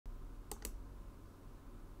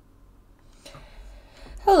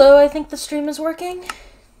Hello, I think the stream is working.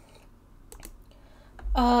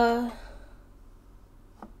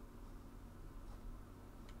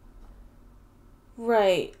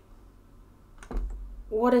 Right.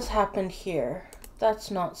 What has happened here? That's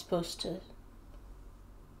not supposed to...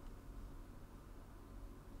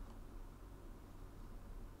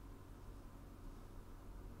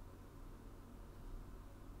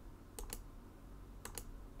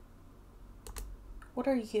 What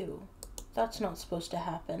are you? That's not supposed to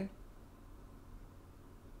happen.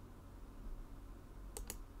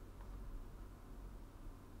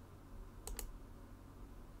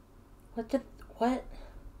 What?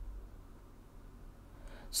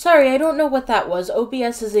 Sorry, I don't know what that was.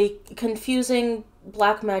 OBS is a confusing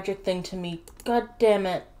black magic thing to me. God damn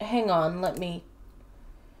it. Hang on, let me...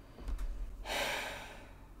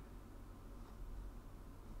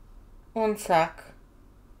 One sec.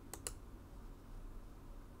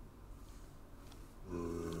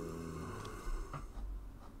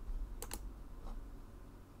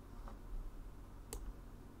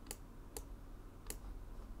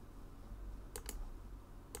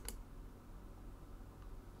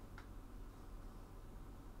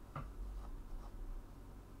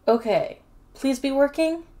 Okay. Please be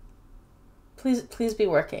working? Please be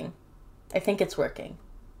working. I think it's working.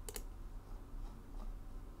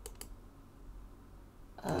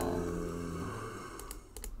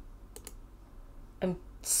 I'm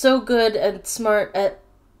so good and smart at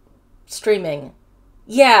streaming.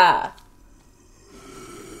 Yeah!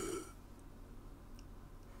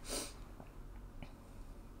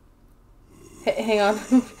 Hang on.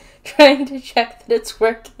 I'm trying to check that it's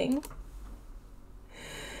working.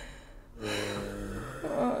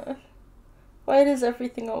 Why does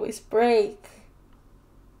everything always break?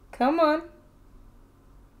 Come on.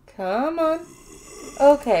 Come on.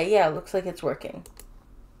 Okay, yeah, looks like it's working.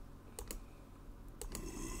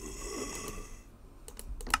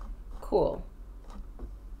 Cool.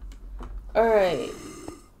 Alright.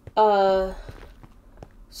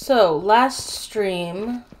 So, last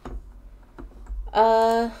stream...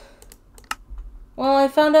 well, I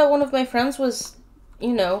found out one of my friends was,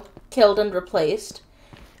 you know, killed and replaced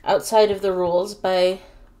outside of the rules by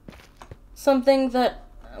something that,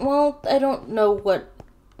 well, I don't know what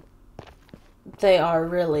they are,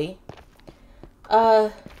 really.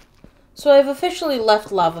 So I've officially left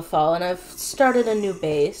Lavafall, and I've started a new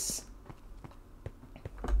base.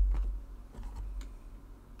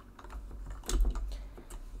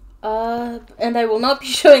 And I will not be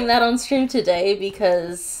showing that on stream today,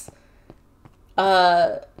 because,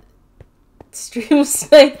 stream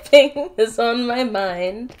sniping is on my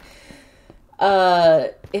mind.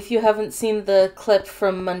 If you haven't seen the clip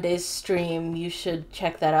from Monday's stream, you should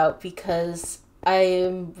check that out, because I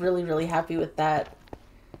am really, really happy with that.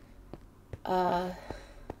 But,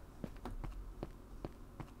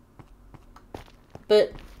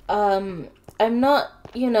 I'm not,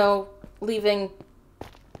 you know, leaving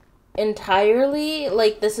entirely.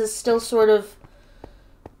 Like, this is still sort of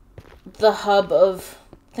the hub of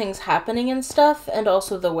things happening and stuff, and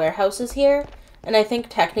also the warehouse is here. And I think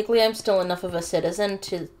technically I'm still enough of a citizen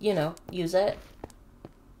to, you know, use it.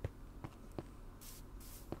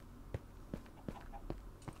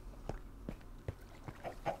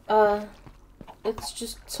 It's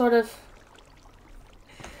just sort of...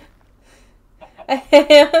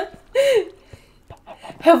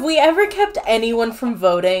 Have we ever kept anyone from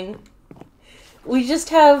voting? We just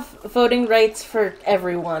have voting rights for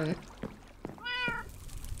everyone.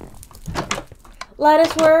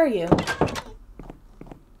 Lattice, where are you?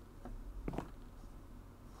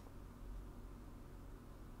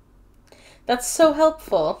 That's so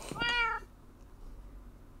helpful.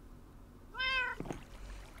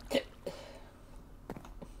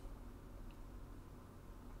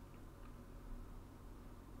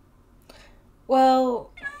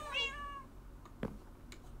 Well,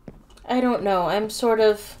 I don't know. I'm sort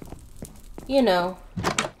of, you know.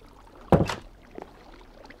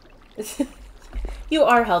 You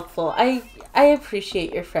are helpful. I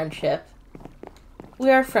appreciate your friendship. We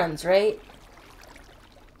are friends, right?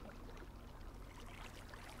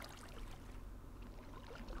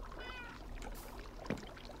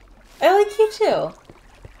 I like you too.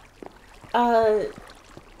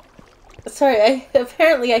 Sorry,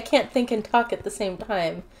 apparently I can't think and talk at the same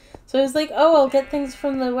time. So I was like, oh, I'll get things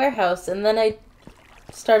from the warehouse, and then I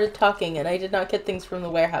started talking, and I did not get things from the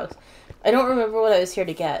warehouse. I don't remember what I was here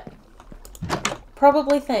to get.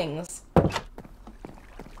 Probably things.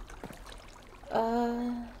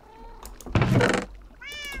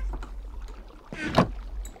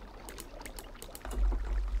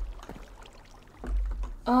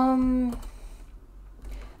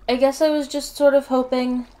 I guess I was just sort of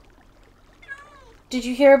hoping... Did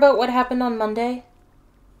you hear about what happened on Monday?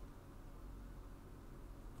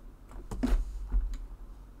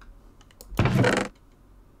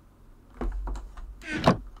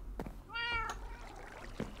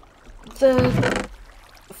 The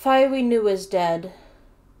Fi we knew is dead.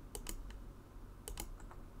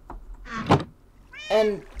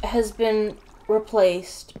 And has been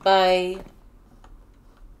replaced by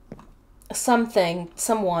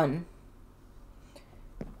someone.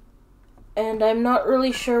 And I'm not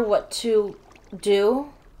really sure what to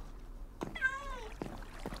do.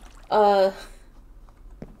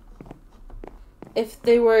 If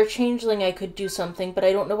they were a changeling, I could do something, but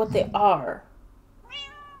I don't know what they are.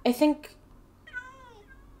 I think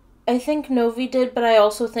Novi did, but I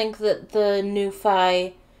also think that the new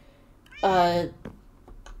Fi,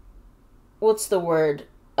 what's the word?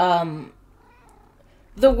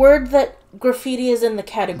 The word that graffiti is in the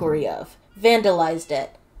category of. Vandalized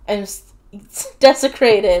it. I'm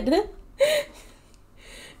desecrated.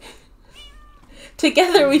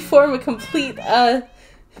 Together we form a complete,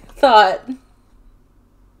 thought.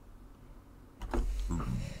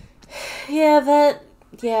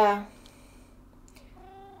 Yeah.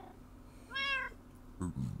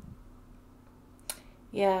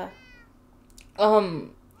 Yeah.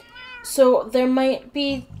 So there might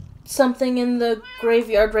be something in the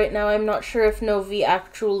graveyard right now. I'm not sure if Novi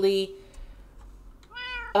actually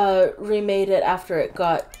remade it after it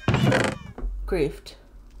got griefed.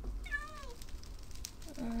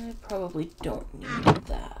 I probably don't need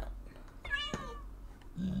that.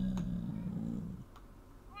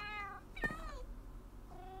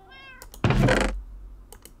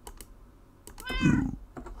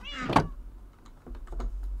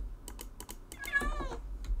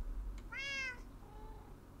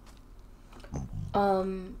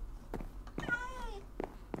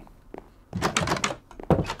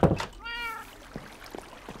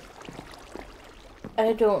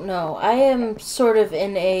 I don't know. I am sort of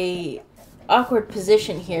in a awkward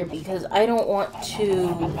position here because I don't want to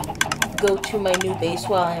go to my new base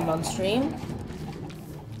while I'm on stream.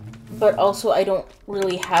 But also I don't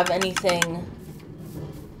really have anything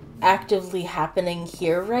actively happening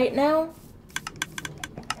here right now.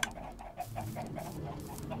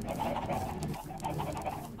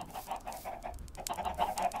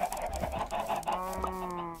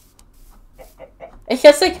 I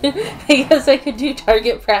guess I could do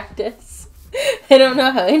target practice. I don't know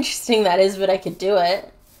how interesting that is, but I could do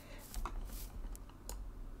it.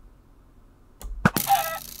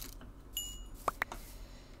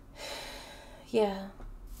 Yeah.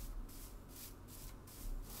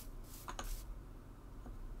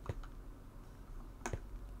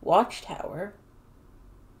 Watchtower.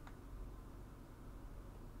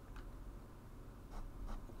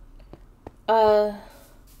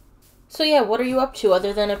 So yeah, what are you up to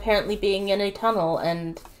other than apparently being in a tunnel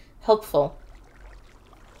and helpful?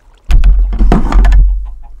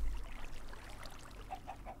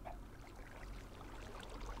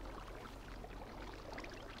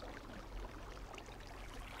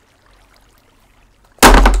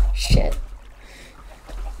 Shit.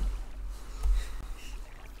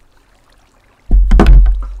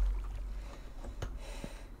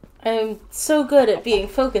 I'm so good at being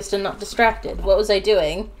focused and not distracted. What was I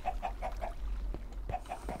doing?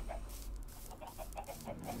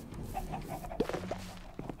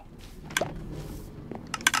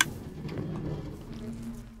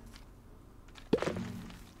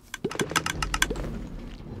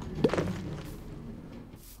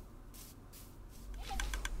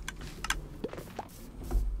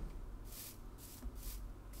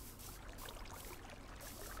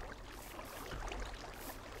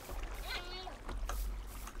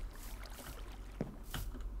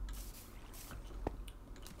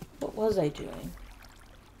 What was I doing?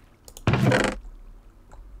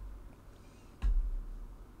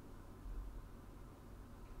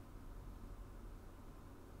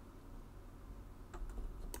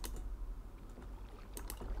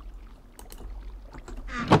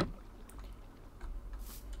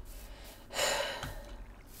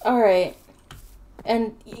 Alright.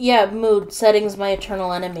 And yeah, mood settings my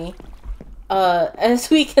eternal enemy. As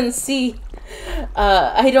we can see,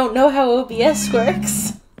 I don't know how OBS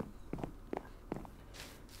works.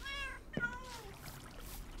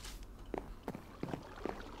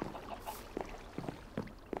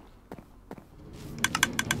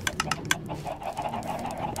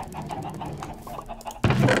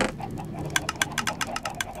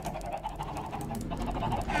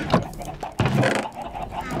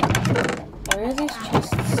 Why are these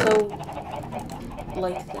chests so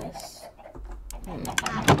like this?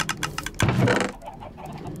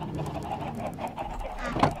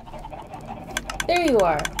 There you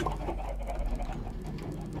are.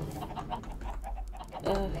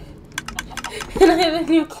 And I have a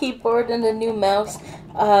new keyboard and a new mouse.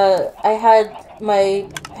 I had my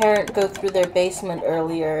parent go through their basement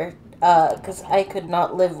earlier, because I could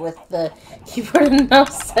not live with the keyboard and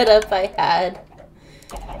mouse setup I had.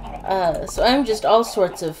 So I'm just all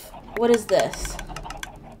sorts of... What is this?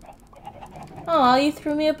 Aw, you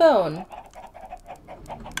threw me a bone.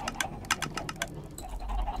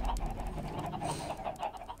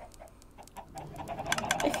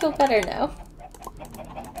 I feel better now.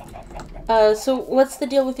 So what's the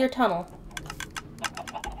deal with your tunnel?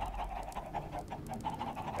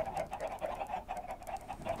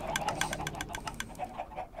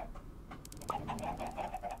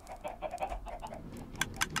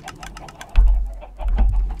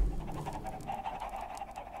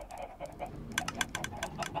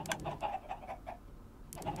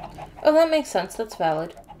 Oh, that makes sense. That's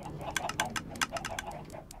valid.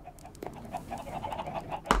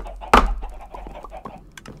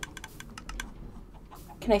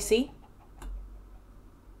 Can I see?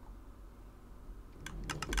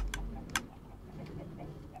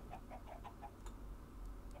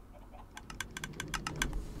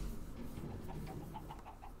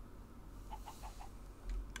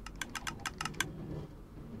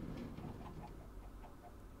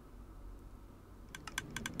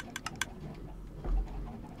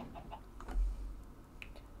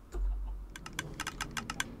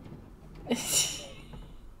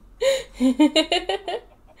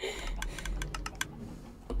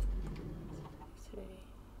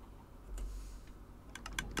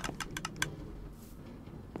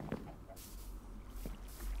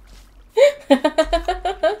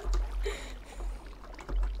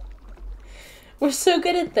 We're so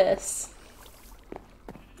good at this.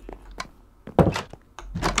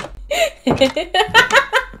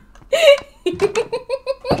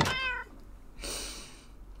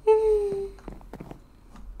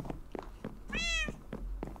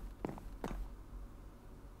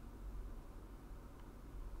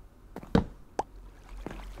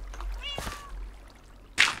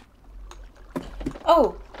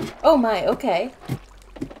 Oh. Oh my, okay.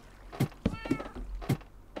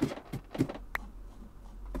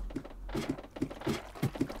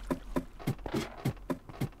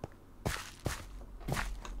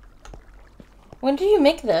 When did you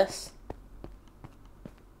make this?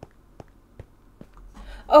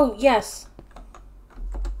 Oh, yes.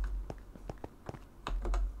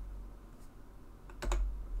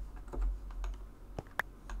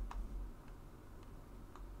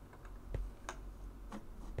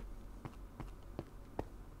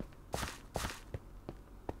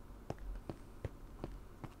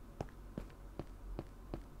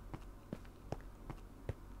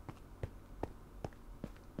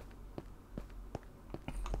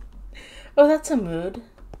 Oh, that's a mood.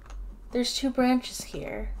 There's 2 branches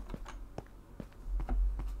here.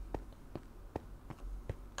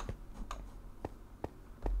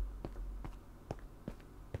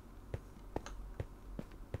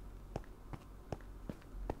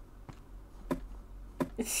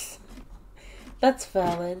 That's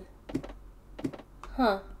valid.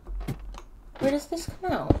 Huh. Where does this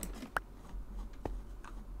come out?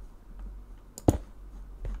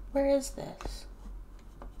 Where is this?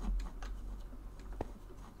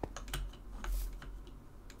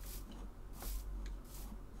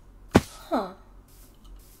 Huh.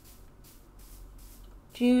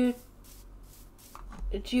 Do you,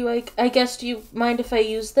 I guess, do you mind if I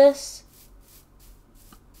use this?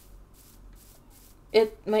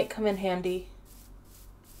 It might come in handy.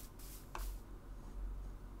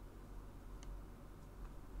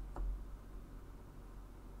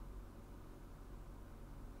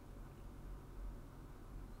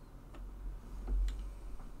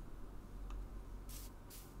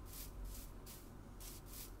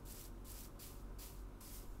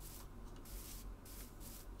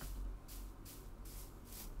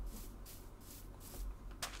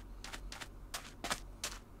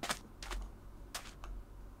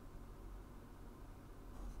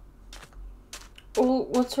 Well,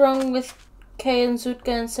 what's wrong with Kay and Zutka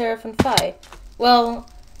and Seraph and Phi? Well,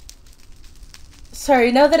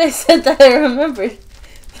 sorry, now that I said that, I remembered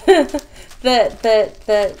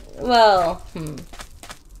well,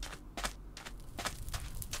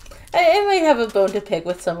 I might have a bone to pick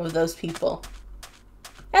with some of those people.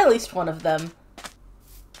 At least one of them.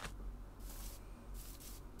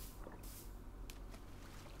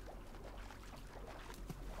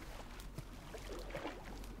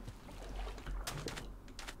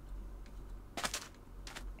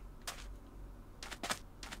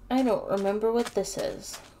 I don't remember what this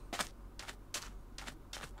is.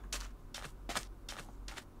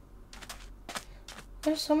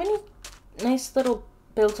 There's so many nice little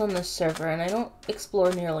builds on this server, and I don't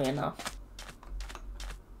explore nearly enough.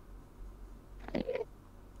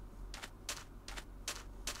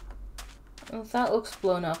 Oh, that looks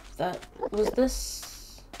blown up. Was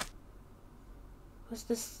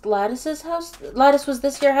this Lattice's house? Lattice, was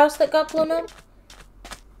this your house that got blown up?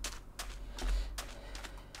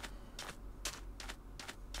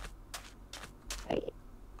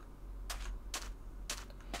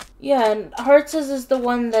 Yeah, and Hearts' is the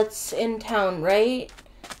one that's in town, right?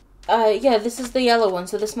 Yeah, this is the yellow one,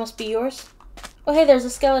 so this must be yours? Oh, hey, there's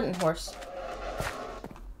a skeleton horse.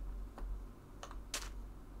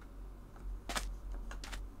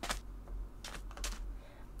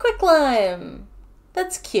 Quicklime!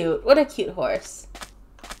 That's cute. What a cute horse.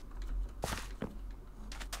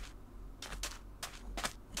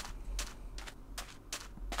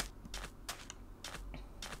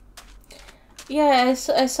 Yeah,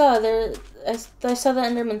 I saw there. I saw the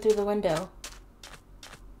Enderman through the window.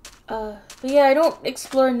 But yeah, I don't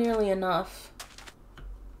explore nearly enough.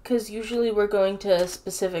 Because usually we're going to a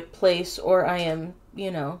specific place, or I am,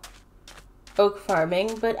 you know, oak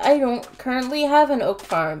farming. But I don't currently have an oak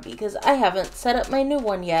farm because I haven't set up my new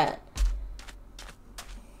one yet.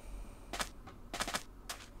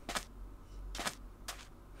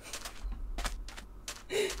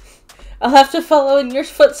 I'll have to follow in your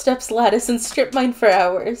footsteps, Lattice, and strip mine for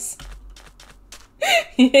hours.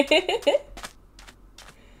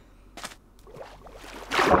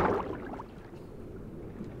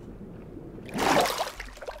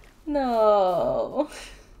 No.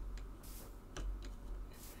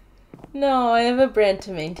 No, I have a brand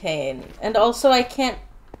to maintain. And also I can't...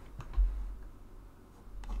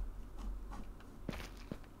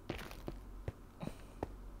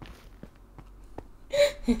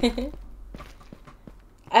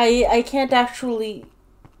 I can't actually...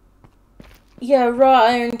 Yeah, raw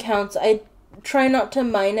iron counts. I try not to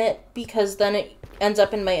mine it because then it ends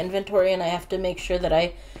up in my inventory and I have to make sure that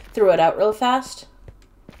I throw it out real fast.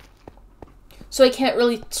 So I can't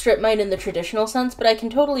really strip mine in the traditional sense, but I can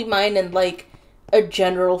totally mine in, like, a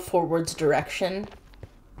general forwards direction.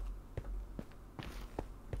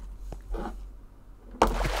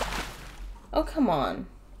 Oh, come on.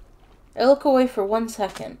 I look away for 1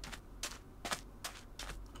 second.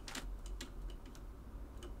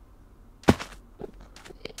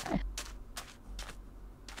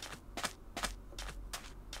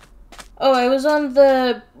 Oh, I was on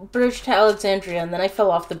the bridge to Alexandria, and then I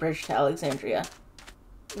fell off the bridge to Alexandria.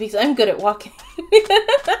 Because I'm good at walking.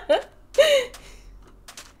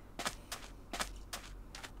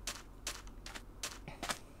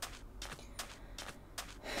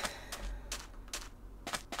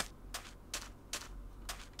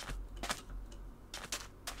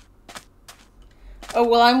 Oh,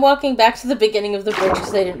 well, I'm walking back to the beginning of the bridge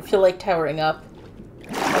because I didn't feel like towering up.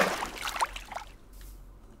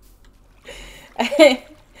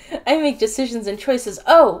 I make decisions and choices.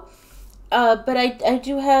 Oh! But I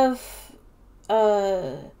do have...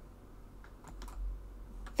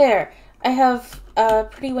 There. I have,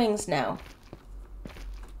 pretty wings now.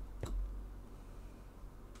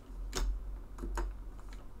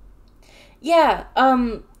 Yeah,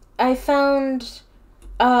 I found...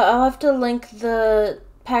 I'll have to link the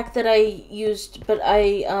pack that I used, but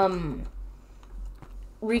I,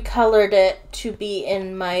 recolored it to be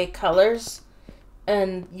in my colors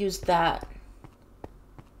and used that.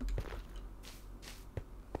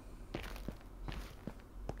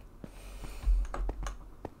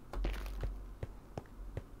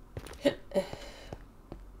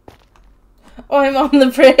 Oh, I'm on the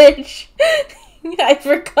bridge. I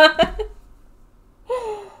forgot.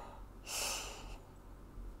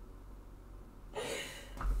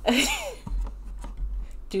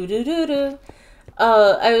 Do-do-do-do.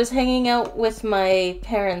 I was hanging out with my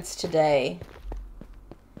parents today.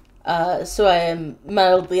 So I am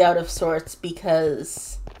mildly out of sorts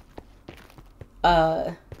because,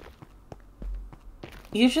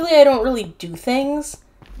 usually I don't really do things,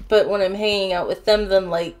 but when I'm hanging out with them, then,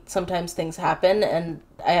 like, sometimes things happen, and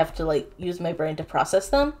I have to, like, use my brain to process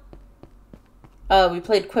them. We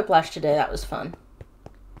played Quiplash today, that was fun.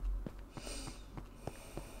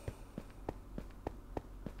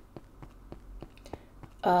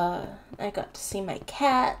 I got to see my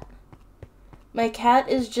cat. My cat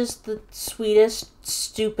is just the sweetest,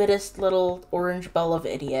 stupidest little orange ball of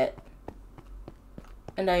idiot.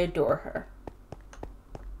 And I adore her.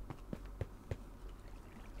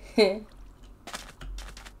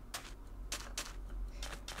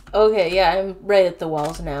 Okay, yeah, I'm right at the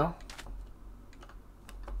walls now.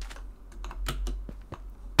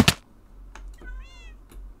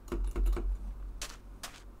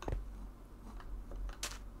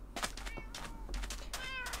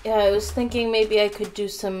 Yeah, I was thinking maybe I could do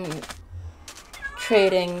some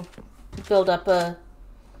trading, build up a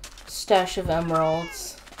stash of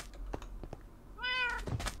emeralds.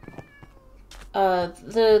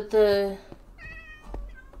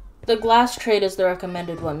 The glass trade is the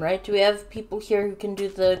recommended one, right? Do we have people here who can do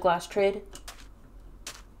the glass trade?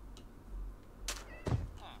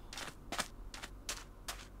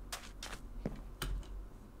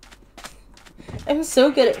 I'm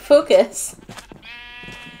so good at focus.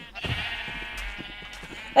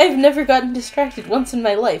 I've never gotten distracted once in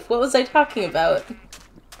my life. What was I talking about?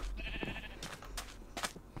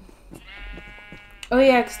 Oh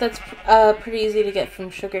yeah, because that's pretty easy to get from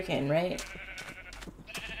sugarcane, right?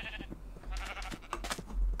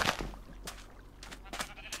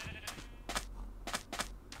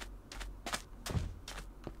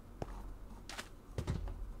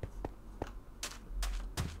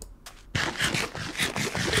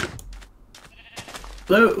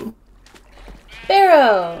 Hello.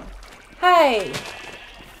 Beroe! Hi!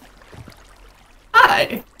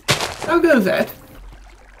 Hi. How goes it?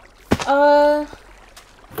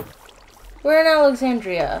 We're in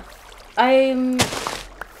Alexandria. I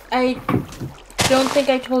don't think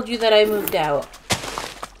I told you that I moved out.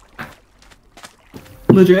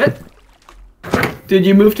 Legit? Did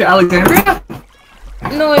you move to Alexandria?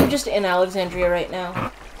 No, I'm just in Alexandria right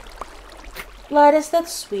now. Lattice,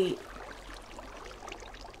 that's sweet.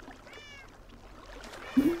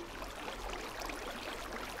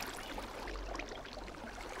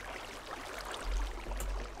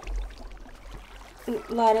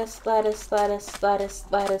 Lattice, lattice, lattice, lattice,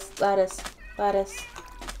 lattice, lattice, lattice.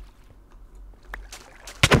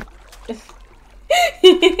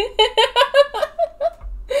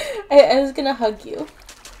 I was gonna hug you.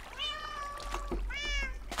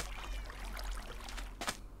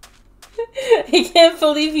 I can't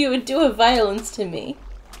believe you would do a violence to me.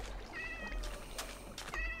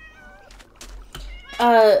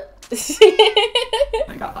 Oh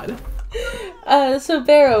my god. So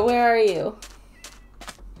Beroe, where are you?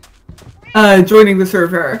 Joining the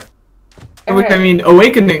server. Which Alright. I mean,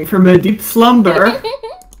 awakening from a deep slumber.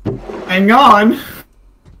 Hang on.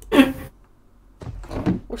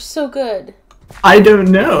 We're so good. I don't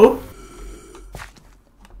know.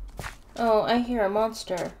 Oh, I hear a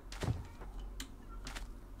monster.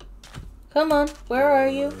 Come on, where are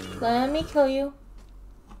you? Let me kill you.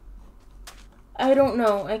 I don't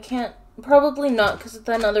know. I can't. Probably not, because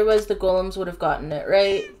then otherwise the golems would have gotten it,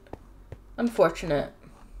 right? Unfortunate.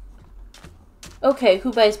 Okay,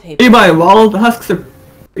 who buys paper? You buy a wall, the husks are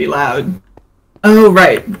pretty loud. Oh,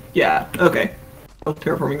 right. Yeah, okay. Oh,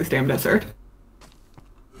 terraforming the damn desert.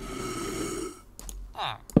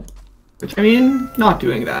 Which, I mean, not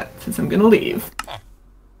doing that, since I'm gonna leave.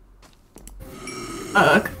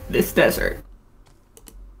 Fuck this desert.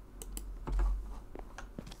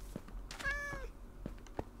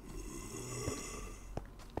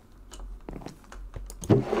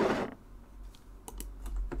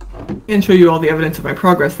 I can show you all the evidence of my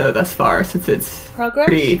progress, though, thus far, since it's Progress?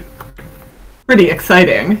 pretty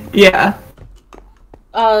exciting. Yeah.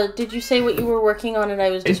 Did you say what you were working on and I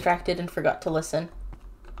was distracted and forgot to listen?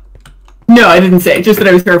 No, I didn't say, just that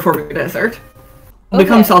I was terraforming the desert. It'll Okay.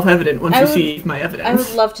 become self-evident once you see my evidence. I would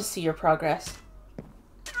love to see your progress.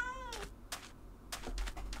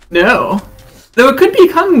 No. Though it could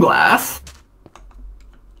become glass.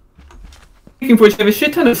 Speaking of which, I have a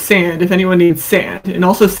shit ton of sand if anyone needs sand, and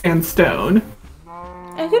also sandstone.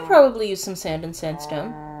 I could probably use some sand and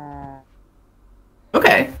sandstone.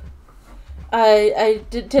 Okay.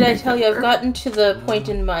 Did I tell you I've gotten to the point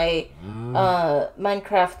in my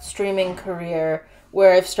Minecraft streaming career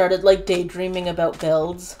where I've started like daydreaming about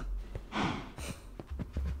builds.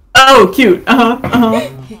 Oh, cute. Uh-huh.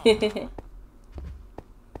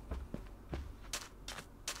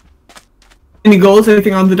 Any goals?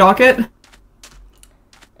 Anything on the docket?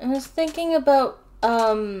 I was thinking about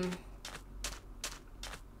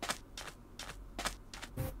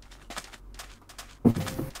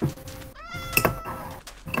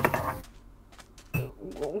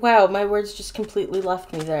wow, my words just completely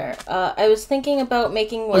left me there. I was thinking about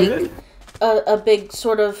making like a big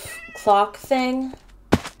sort of clock thing.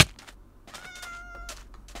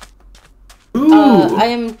 Ooh. I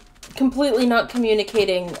am completely not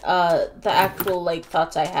communicating the actual like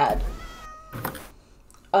thoughts I had.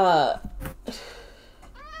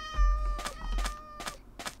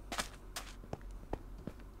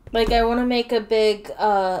 Like, I want to make a big,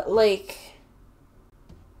 like,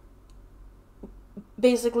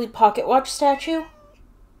 basically pocket watch statue.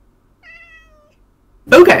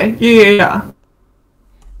 Okay, yeah.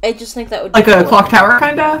 I just think that would be like a cool. clock tower,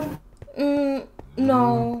 kinda?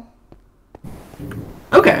 No.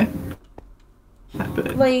 Okay.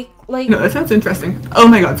 Like... No, that sounds interesting. Oh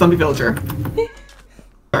my god, zombie villager.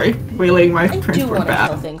 Sorry, waylaying my I do transport want to kill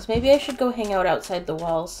back. things. Maybe I should go hang out outside the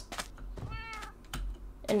walls.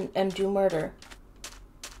 And do murder.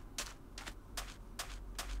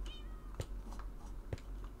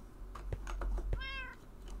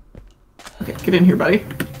 Okay, get in here, buddy.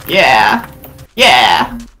 Yeah!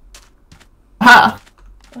 Yeah! Ha!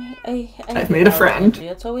 I've made a friend.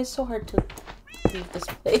 It's always so hard to leave this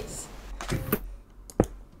place.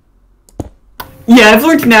 Yeah, I've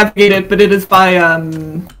learned to navigate it, but it is by,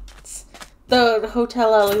 The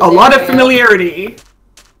Hotel Alexandria. a lot of familiarity.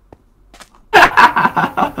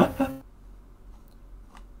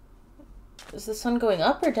 Is the sun going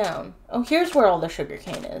up or down? Oh, here's where all the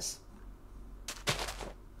sugarcane is.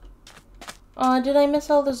 Aw, did I miss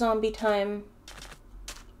all the zombie time?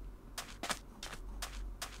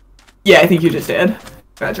 Yeah, I think you just did.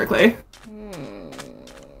 Tragically.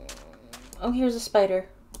 Oh, here's a spider.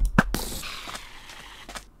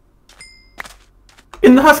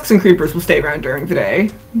 And the husks and creepers will stay around during the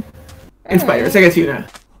day. And spiders, I guess you know.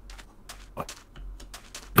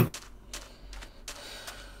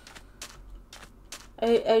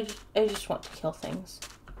 I just want to kill things.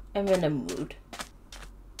 I'm in a mood.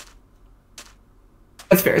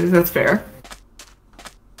 That's fair, that's fair.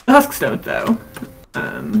 The husks don't, though.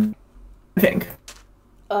 I think.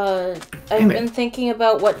 I've been thinking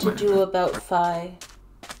about what to do about Phi.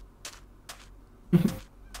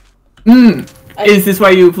 Is this why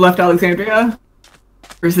you've left Alexandria?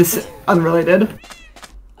 Or is this unrelated?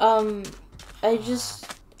 I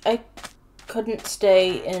couldn't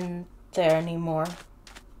stay in there anymore.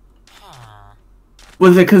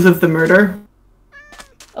 Was it because of the murder?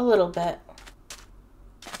 A little bit.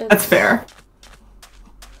 That's fair.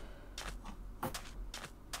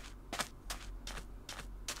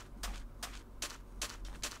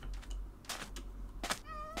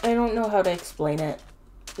 I don't know how to explain it.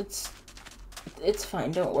 It's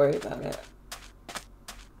fine, don't worry about it.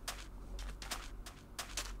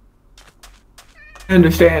 I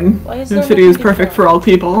understand. Why is The there city is nothing perfect different? for all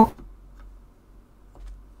people.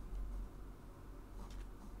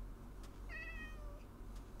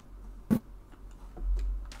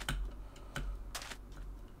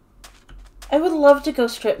 I would love to go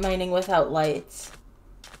strip mining without lights.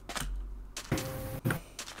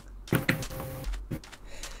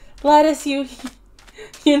 Lattice, you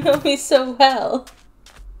know me so well.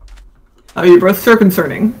 Oh, you're both so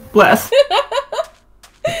concerning. Bless.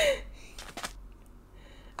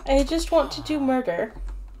 I just want to do murder.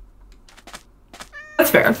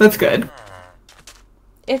 That's fair. That's good.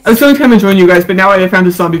 It's... I was going to come and join you guys, but now I have found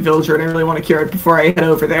a zombie villager and I really want to cure it before I head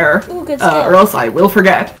over there. Ooh, good stuff. Or else I will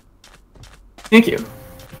forget. Thank you.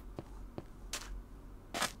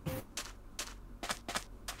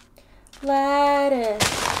 Lattice.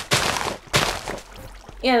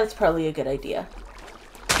 Yeah, that's probably a good idea.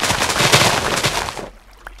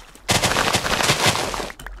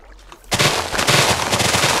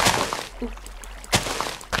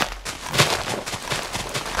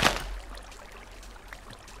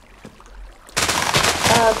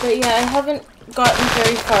 But yeah, I haven't gotten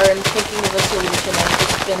very far in thinking of a solution. I've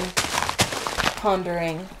just been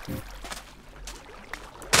pondering.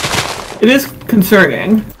 It is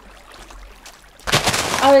concerning.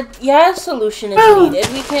 Yeah, a solution is needed.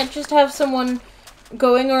 We can't just have someone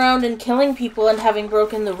going around and killing people and having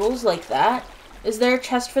broken the rules like that. Is there a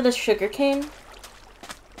chest for the sugarcane?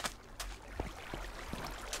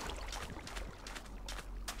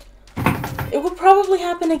 It would probably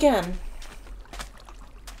happen again.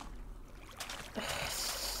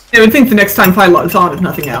 I would think the next time Phi logs on, if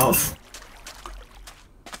nothing else.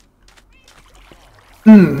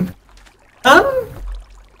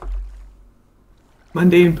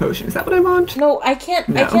 Mundane potion. Is that what I want? No, I can't.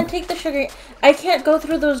 No. I can't take the sugar. I can't go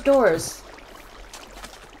through those doors.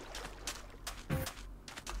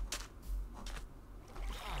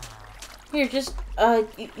 Here, just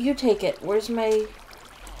you take it. Where's my?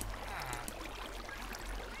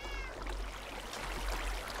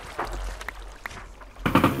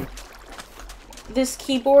 This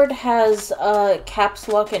keyboard has caps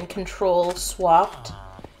lock and control swapped,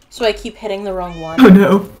 so I keep hitting the wrong one. Oh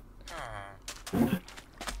no.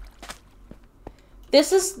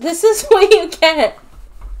 This is what you get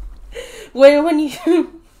when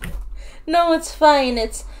you. No, it's fine.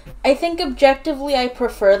 I think objectively I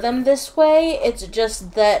prefer them this way. It's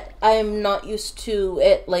just that I'm not used to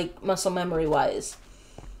it, like, muscle memory wise.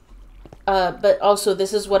 But also,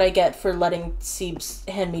 this is what I get for letting Siebes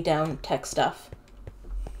hand me down tech stuff.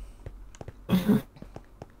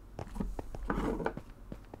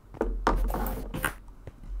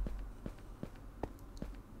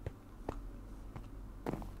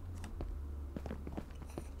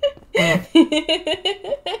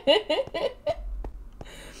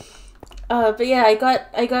 But yeah, I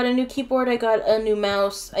got a new keyboard, I got a new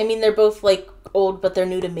mouse. I mean, they're both, like, old, but they're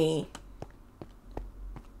new to me.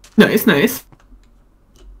 Nice, nice.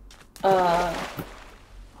 I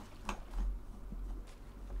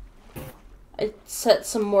set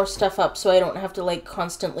some more stuff up so I don't have to, like,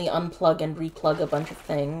 constantly unplug and replug a bunch of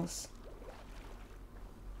things.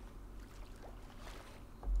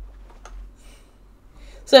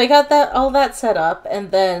 So I got all that set up,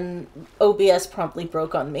 and then OBS promptly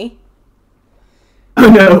broke on me. Oh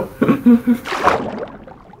no.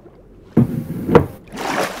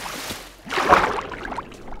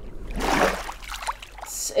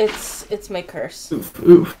 It's my curse. Oof,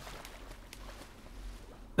 oof.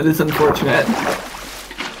 That is unfortunate.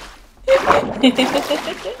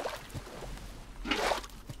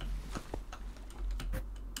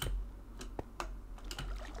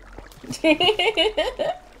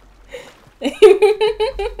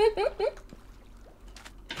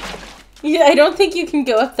 Yeah, I don't think you can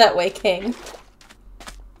go up that way, King.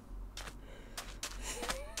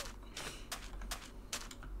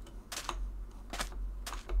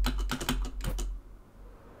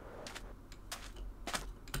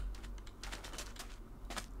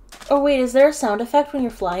 Oh wait, is there a sound effect when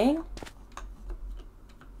you're flying?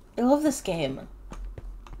 I love this game.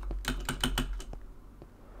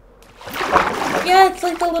 Yeah, it's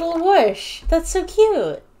like the little whoosh. That's so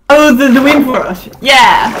cute. Oh, the wind rush.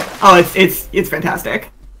 Yeah. Oh, it's fantastic.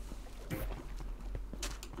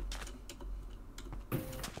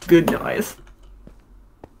 Good noise.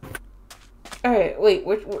 All right, wait.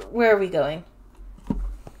 Where are we going?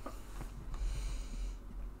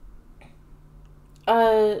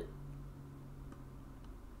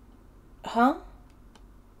 Huh?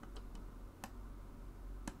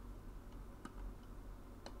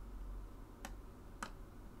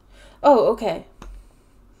 Oh, okay.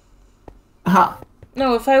 Aha.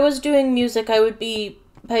 No, if I was doing music, I would be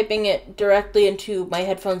piping it directly into my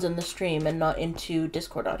headphones in the stream and not into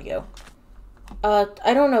Discord audio.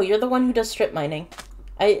 I don't know. You're the one who does strip mining.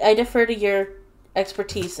 I defer to your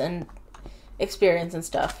expertise and experience and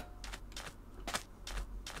stuff.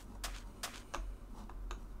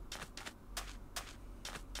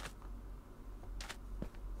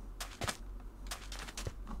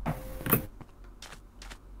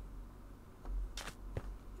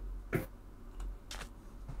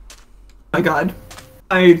 My god.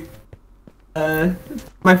 My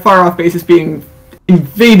far off base is being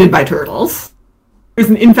invaded by turtles. There's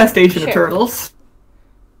an infestation of turtles.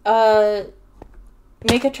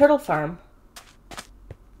 Make a turtle farm.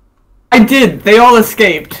 I did. They all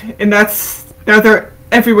escaped, and now they're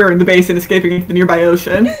everywhere in the base and escaping into the nearby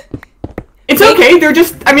ocean. It's okay. They're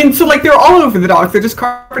just, I mean, so like they're all over the dock. They're just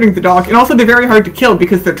carpeting the dock, and also they're very hard to kill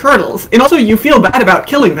because they're turtles. And also you feel bad about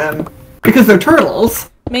killing them because they're turtles.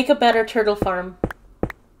 Make a better turtle farm.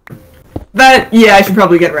 Yeah, I should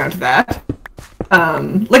probably get around to that.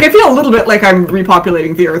 Like I feel a little bit like I'm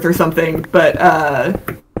repopulating the Earth or something, but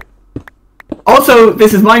also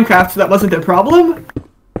this is Minecraft, so that wasn't a problem.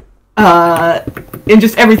 And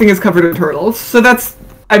just everything is covered in turtles, so that's,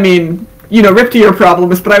 I mean, you know, rip to your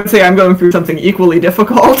problems, but I would say I'm going through something equally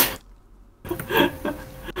difficult.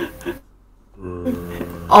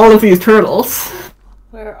 All of these turtles.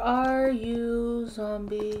 Where are you,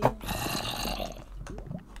 zombie?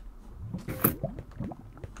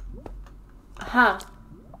 Aha.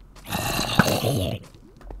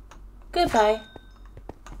 Goodbye.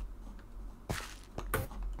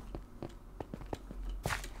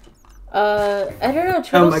 I don't know,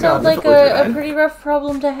 turtles sound like a pretty rough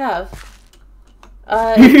problem to have.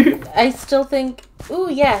 I still think,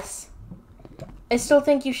 ooh, yes. I still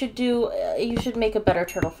think you should make a better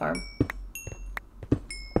turtle farm.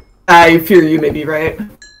 I fear you may be right.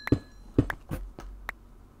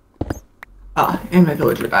 Ah, and my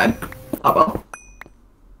villager died. Oh well.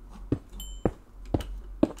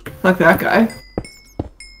 Fuck that guy.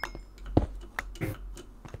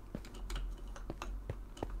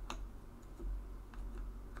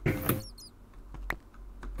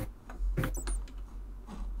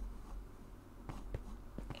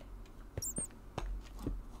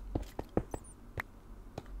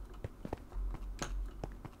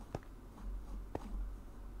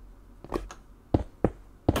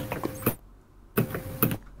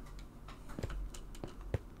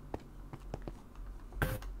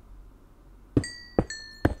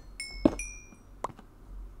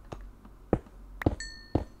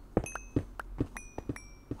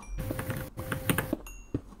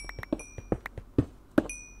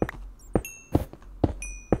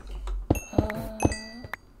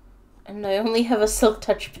 And I only have a silk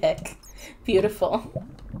touch pick. Beautiful.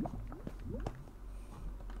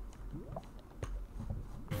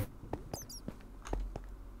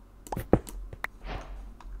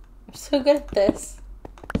 I'm so good at this.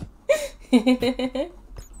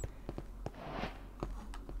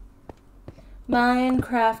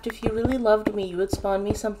 Minecraft, if you really loved me, you would spawn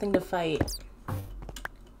me something to fight.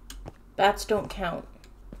 Bats don't count.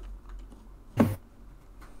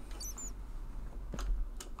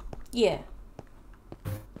 Yeah.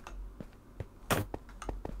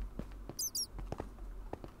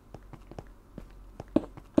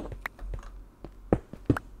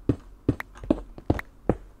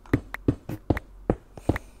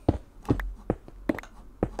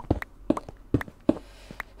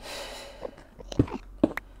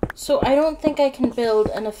 So I don't think I can build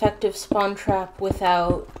an effective spawn trap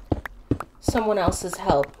without someone else's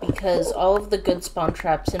help, because all of the good spawn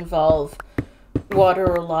traps involve water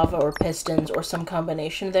or lava or pistons or some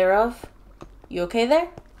combination thereof. You okay there?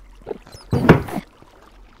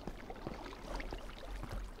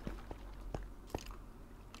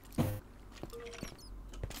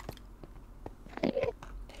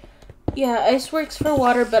 Yeah, ice works for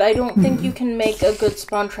water, but I don't think you can make a good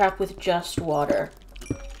spawn trap with just water.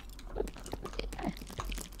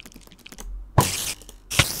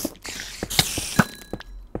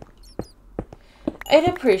 I'd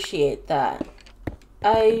appreciate that.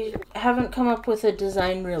 I haven't come up with a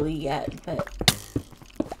design really yet, but...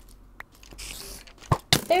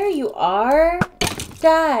 There you are!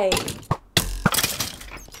 Die!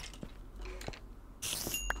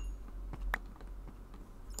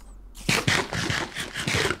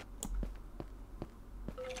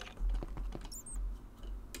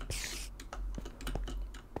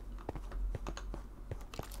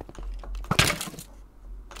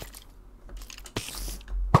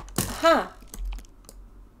 Aha!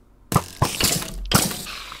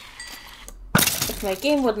 If my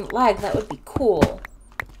game wouldn't lag, that would be cool.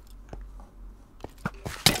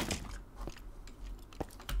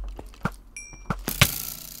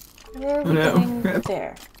 Where are we getting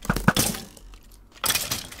there?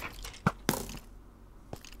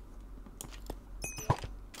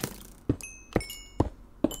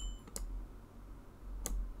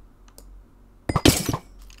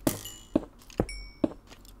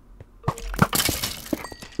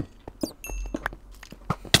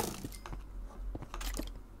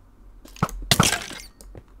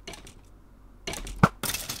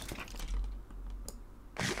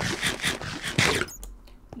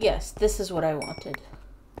 Yes, this is what I wanted.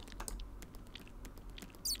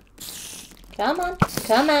 Come on,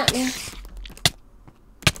 come at me.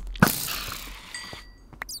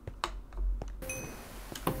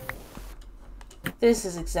 This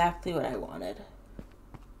is exactly what I wanted.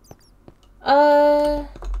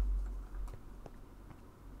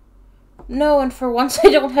 No, and for once I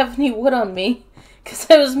don't have any wood on me, because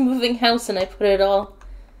I was moving house and I put it all...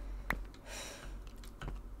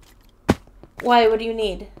 Why? What do you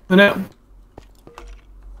need? Oh, no.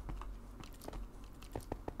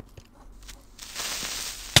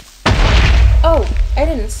 Oh, I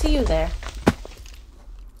didn't see you there.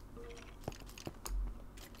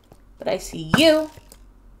 But I see you.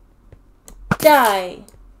 Die.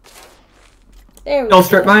 There we go. I'll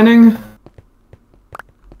start mining.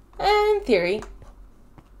 In theory.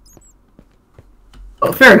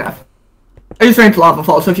 Oh, fair enough. I just ran into lava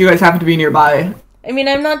fall, so if you guys happen to be nearby... I mean,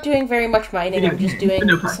 I'm not doing very much mining, I'm just doing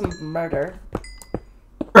some murder.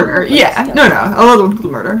 Murder? Yeah, no, a little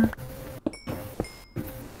murder.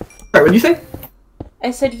 Sorry, what did you say?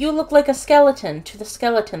 I said you look like a skeleton to the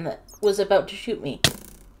skeleton that was about to shoot me.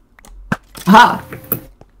 Aha!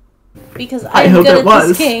 Because I'm good at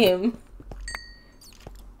this game.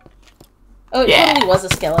 Oh, it totally was a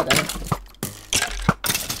skeleton.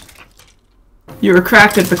 You were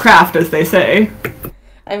cracked at the craft, as they say.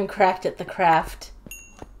 I'm cracked at the craft.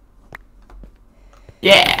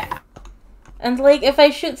 Yeah! And, like, if I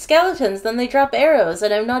shoot skeletons, then they drop arrows,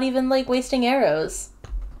 and I'm not even, like, wasting arrows.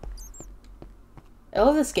 I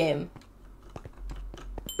love this game.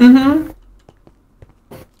 Mm-hmm.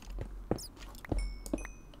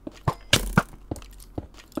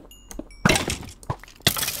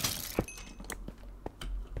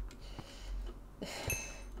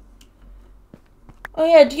 Oh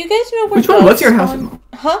yeah, do you guys know where Which one was your house?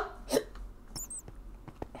 Huh?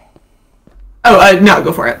 Oh, no,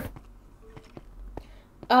 go for it.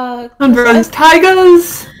 Those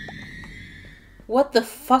tigers! What the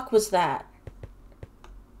fuck was that?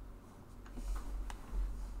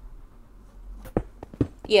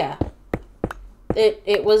 Yeah.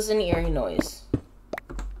 It was an eerie noise.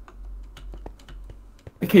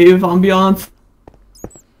 I cave ambiance,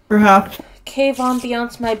 perhaps. Cave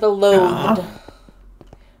ambiance, my beloved.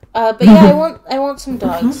 But yeah, I want some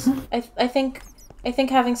dogs. I think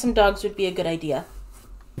having some dogs would be a good idea.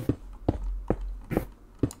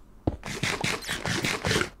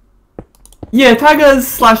 Yeah,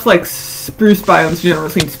 taigas / like spruce biomes generally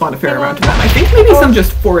seem to spawn a fair amount of them. I think maybe some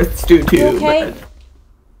just forests do too. Okay.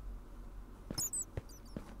 But...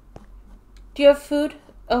 Do you have food?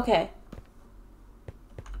 Okay.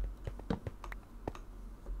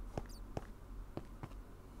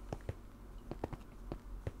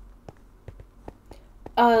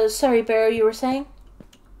 Sorry, Beroe, you were saying?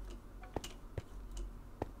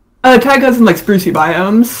 Taigas and like sprucey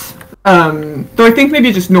biomes. Though I think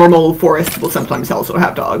maybe just normal forests will sometimes also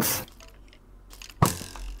have dogs.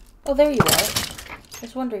 Oh, there you are. I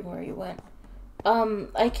was wondering where you went.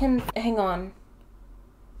 I can... Hang on.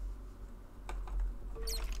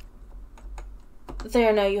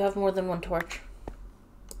 There, now you have more than one torch.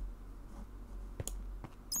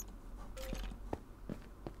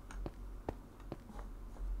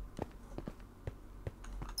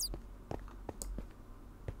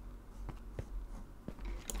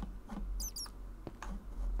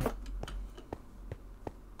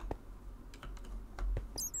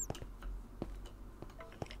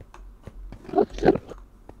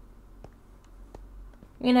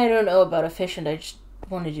 I mean, I don't know about efficient, I just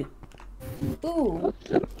wanted to... Ooh.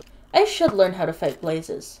 I should learn how to fight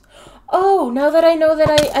blazes. Oh, now that I know that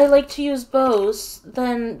I like to use bows,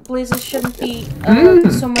 then blazes shouldn't be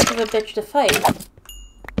so much of a bitch to fight.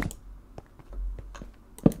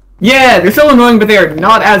 Yeah, they're still annoying, but they are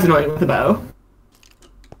not as annoying with a bow.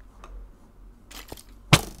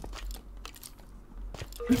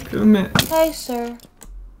 Hi, sir.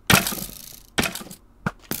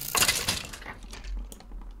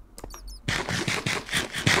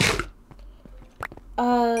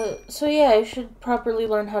 So yeah, I should properly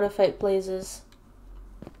learn how to fight blazes.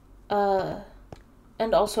 And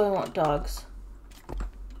also I want dogs.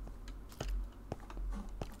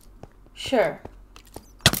 Sure.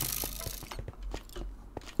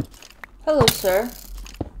 Hello, sir.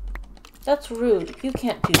 That's rude. You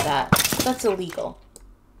can't do that. That's illegal.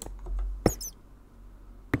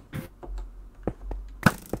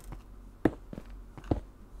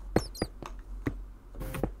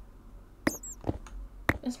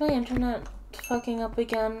 Is my internet fucking up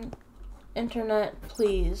again? Internet,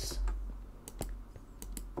 please.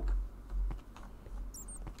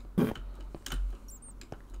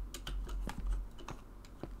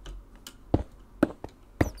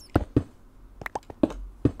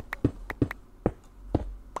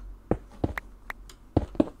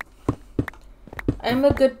 I'm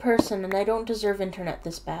a good person and I don't deserve internet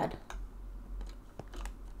this bad.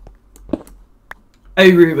 I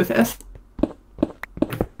agree with this.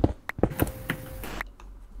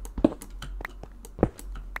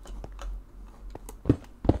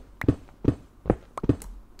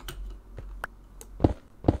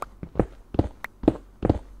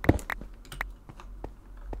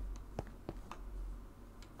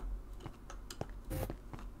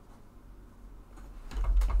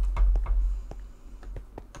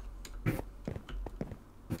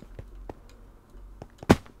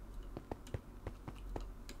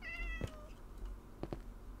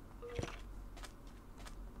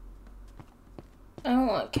 I don't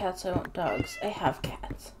want cats, I want dogs. I have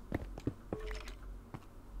cats.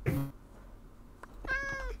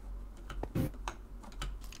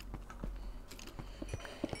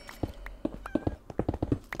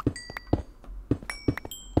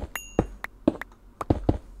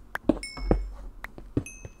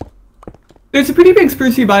 There's a pretty big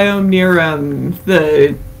sprucey biome near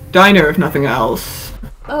the diner, if nothing else.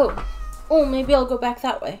 Oh. Oh, maybe I'll go back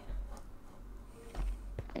that way.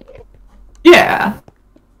 Yeah.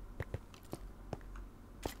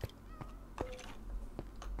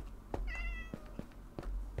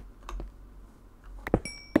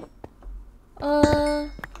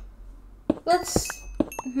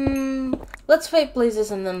 Let's fight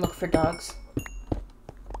blazes and then look for dogs.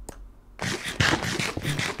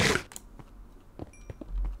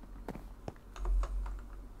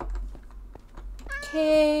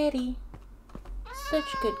 Kitty. Such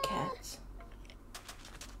good cats.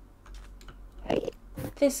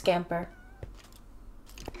 They scamper.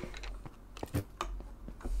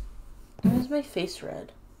 Why is my face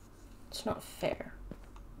red? It's not fair.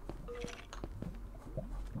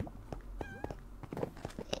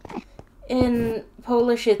 In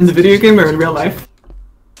Polish, it's... In the video game or in real life?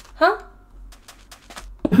 Huh?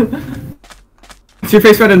 Is your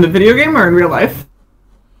face red in the video game or in real life?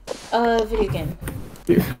 Video game.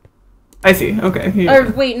 I see. Okay. Yeah.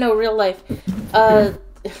 Or wait, no, real life. I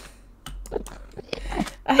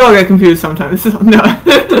all get confused sometimes. No.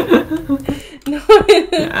 No.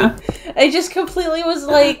 Yeah. I just completely was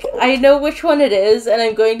like, I know which one it is, and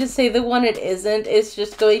I'm going to say the one it isn't. It's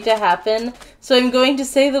just going to happen. So I'm going to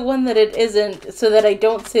say the one that it isn't, so that I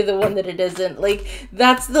don't say the one that it isn't. Like,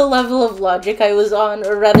 that's the level of logic I was on,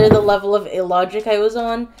 or rather the level of illogic I was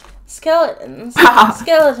on. Skeletons.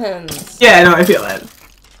 Skeletons. Yeah, no, I feel it.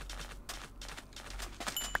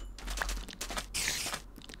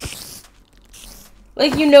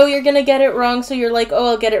 Like, you know you're gonna get it wrong, so you're like, oh,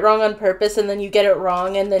 I'll get it wrong on purpose, and then you get it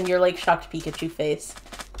wrong, and then you're like, shocked Pikachu face.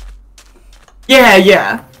 Yeah,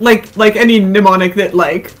 yeah. Like any mnemonic that,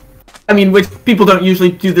 like... I mean, which people don't usually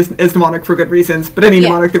do this as mnemonic for good reasons, but any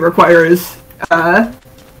mnemonic that requires,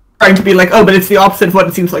 trying to be like, oh, but it's the opposite of what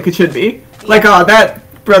it seems like it should be. Yeah. Like, oh,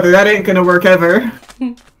 brother, that ain't gonna work ever.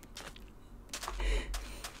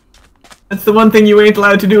 That's the one thing you ain't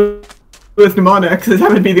allowed to do with mnemonics, is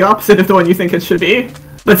have it be the opposite of the one you think it should be.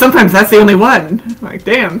 But sometimes that's the only one. Like,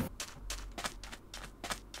 damn.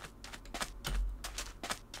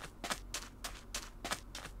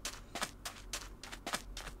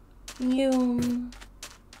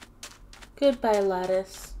 Goodbye,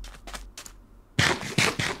 Lattice.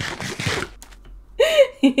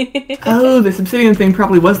 Oh, this obsidian thing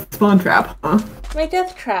probably was the spawn trap, huh? My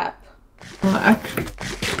death trap.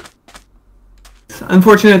 It's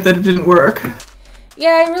unfortunate that it didn't work.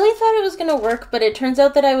 Yeah, I really thought it was gonna work, but it turns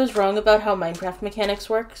out that I was wrong about how Minecraft mechanics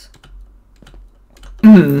works.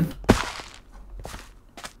 Hmm.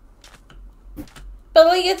 But,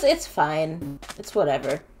 like, it's fine. It's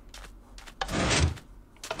whatever.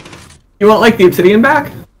 You want, like, the obsidian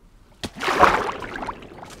back?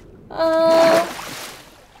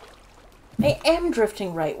 I am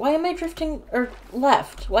drifting right. Why am I drifting... or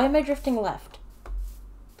left? Why am I drifting left?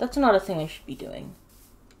 That's not a thing I should be doing.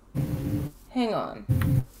 Hang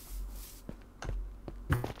on.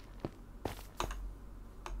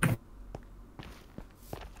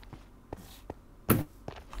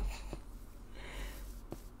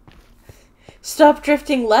 Stop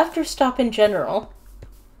drifting left or stop in general?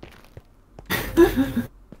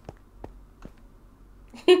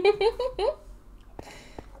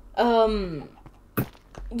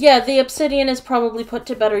 Yeah, the obsidian is probably put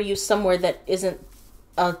to better use somewhere that isn't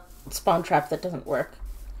a spawn trap that doesn't work.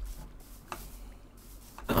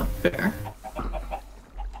 Oh, fair.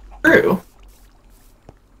 True.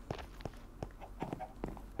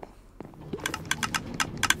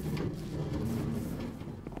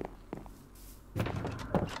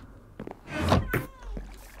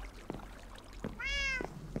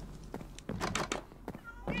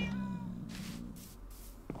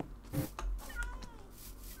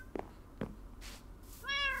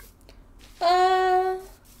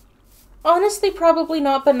 Honestly, probably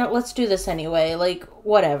not, but no, let's do this anyway. Like,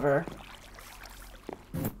 whatever.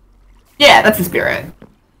 Yeah, that's the spirit.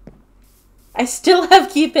 I still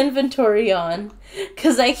have keep inventory on,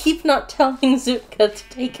 because I keep not telling Zutka to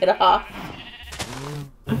take it off.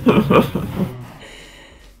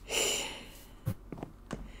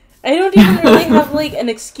 I don't even really have, like, an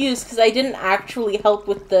excuse, because I didn't actually help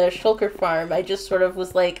with the shulker farm. I just sort of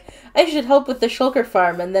was like, I should help with the shulker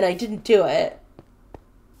farm, and then I didn't do it.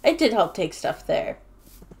 I did help take stuff there.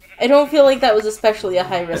 I don't feel like that was especially a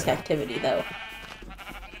high-risk activity, though.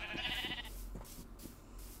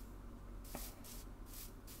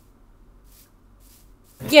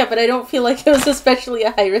 Yeah, but I don't feel like it was especially a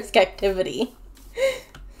high-risk activity.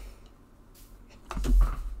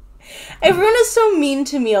 Everyone is so mean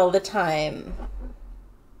to me all the time.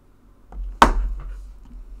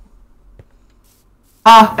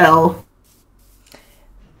 Ah, L.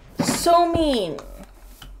 So mean.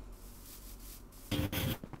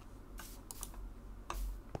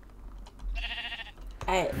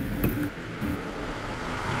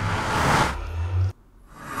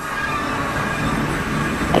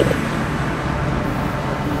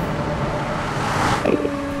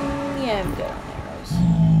 Yeah, I'm good on arrows.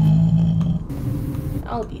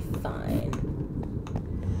 I'll be fine.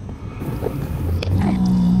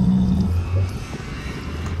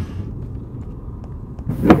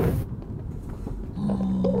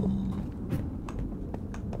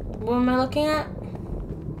 What am I looking at?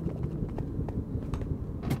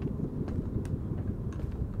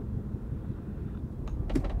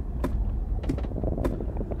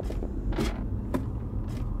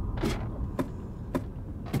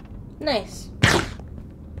 Nice.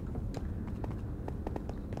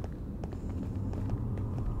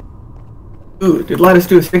 Ooh, did Lattice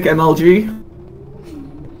do a sick MLG?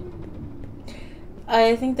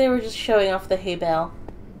 I think they were just showing off the hay bale.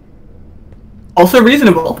 Also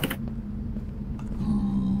reasonable.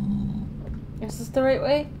 Is this the right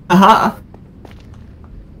way? Uh-huh.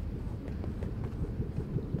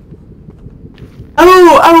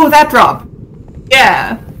 Oh, that drop.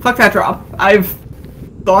 Yeah, fuck that drop. I've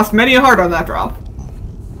lost many a heart on that drop.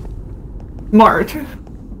 Smart.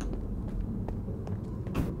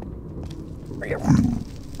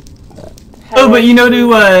 Oh, but you know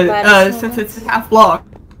to, since it's half block.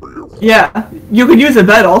 Yeah, you could use a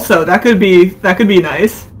bed also. That could be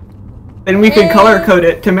nice. Then we could color code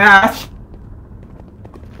it to match.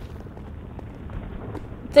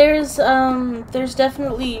 There's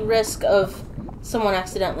definitely risk of someone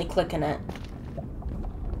accidentally clicking it.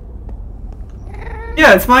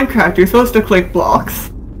 Yeah, it's Minecraft. You're supposed to click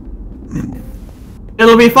blocks.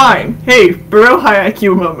 It'll be fine. Hey, Beroe high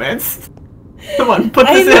IQ moments. Come on, put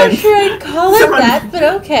this in. I'm not sure I'd call it that, but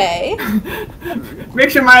okay. Make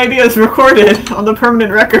sure my idea is recorded on the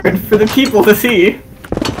permanent record for the people to see.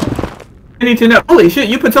 I need to know. Holy shit,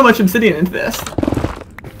 you put so much obsidian into this.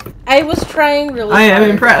 I was trying really hard. I am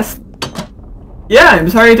impressed. Yeah, I'm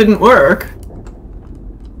sorry it didn't work.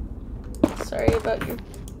 Sorry about your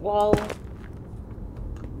wall.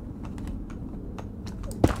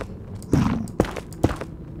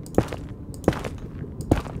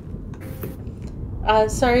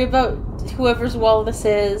 Sorry about whoever's wall this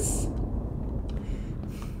is.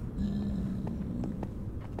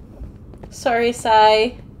 Sorry,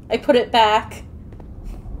 Sai. I put it back.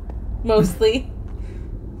 Mostly.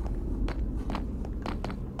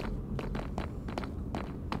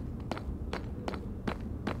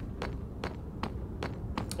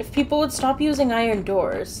 If people would stop using iron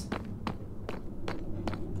doors.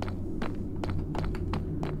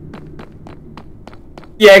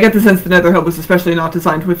 Yeah, I get the sense the Nether Hub was especially not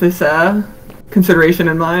designed with this consideration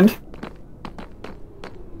in mind.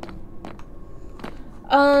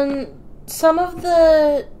 Some of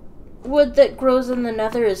the wood that grows in the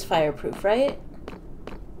Nether is fireproof, right?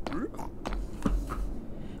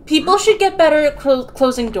 People should get better at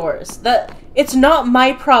closing doors. It's not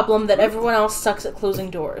my problem that everyone else sucks at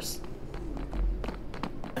closing doors.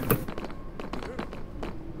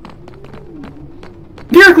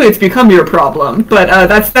 Empirically, it's become your problem, but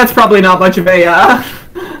that's probably not much of a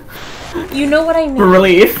you know what I mean?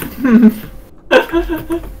 Relief.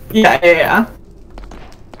 Yeah.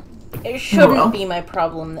 It shouldn't be my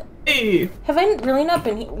problem. Hey. Have I really not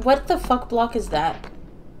been here? What the fuck block is that?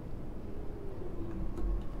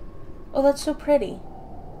 Oh, that's so pretty.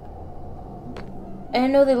 I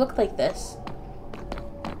didn't know they looked like this.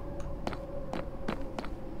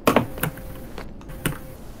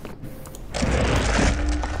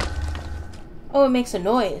 Oh, it makes a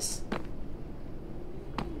noise.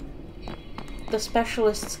 The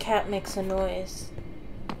specialist's cat makes a noise.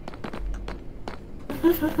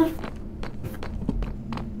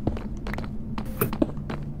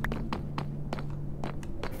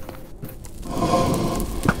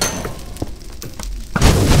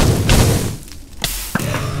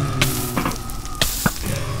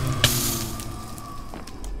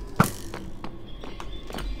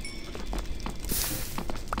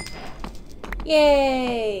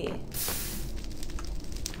 Yay!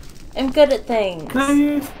 I'm good at things.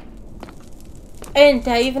 Nice. I didn't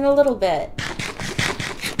die even a little bit.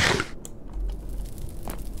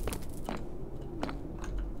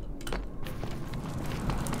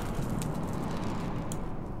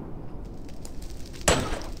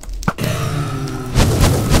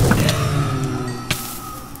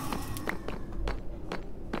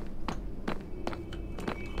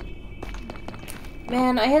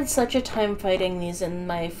 Man, I had such a time fighting these in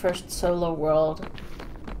my first solo world.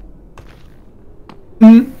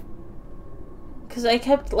 Mm-hmm. Because I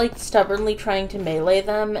kept, like, stubbornly trying to melee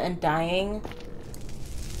them and dying.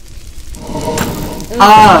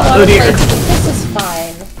 Oh dear. Like, this is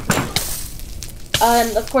fine.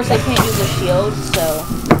 And, of course, I can't use a shield, so...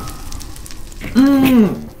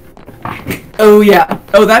 Oh, yeah.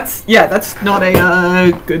 Oh, that's not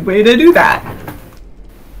a good way to do that.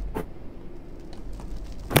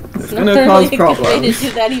 It's gonna cause problems. Good way to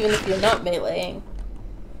do that even if you're not meleeing.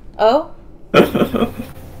 Oh?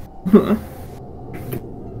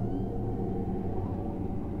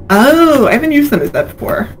 Oh, I haven't used them as that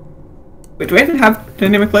before. Wait, do I even have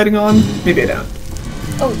dynamic lighting on? Maybe I don't.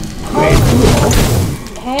 Oh. Wait,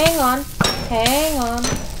 cool. Hang on. Hang on.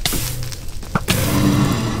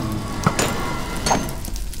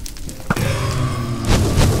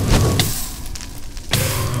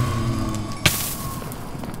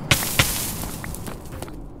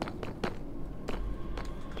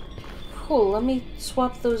 Cool, let me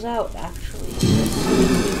swap those out, actually.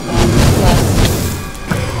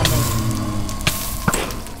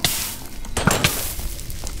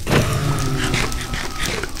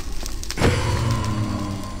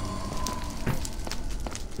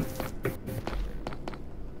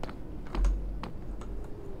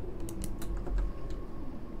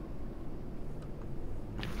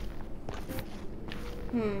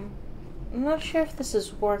 I'm not sure if this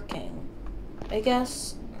is working. I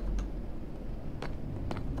guess...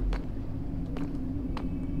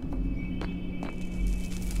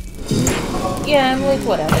 Yeah, I'm like,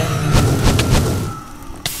 whatever.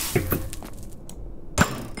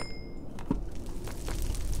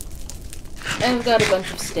 I've got a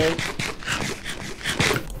bunch of steak.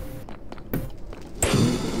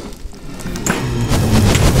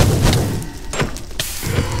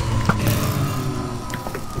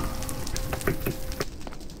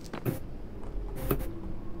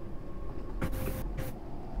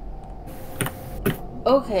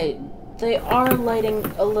 Okay, they are lighting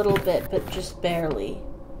a little bit, but just barely.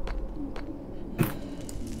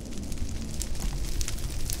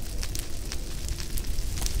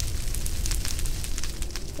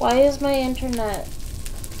 Why is my internet...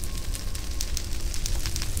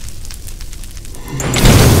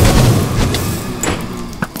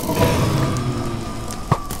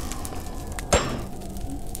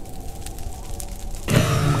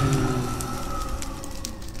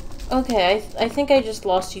 Okay, I think I just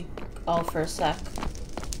lost you all for a sec.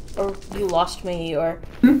 Or you lost me, or...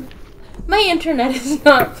 My internet is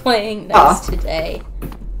not playing nice today.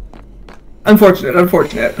 Unfortunate,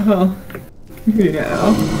 unfortunate. Oh,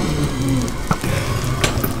 yeah.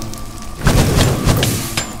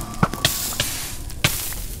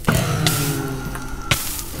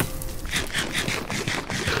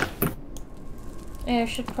 Yeah, I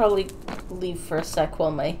should probably leave for a sec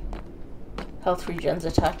while my health regen's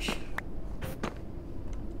a touch.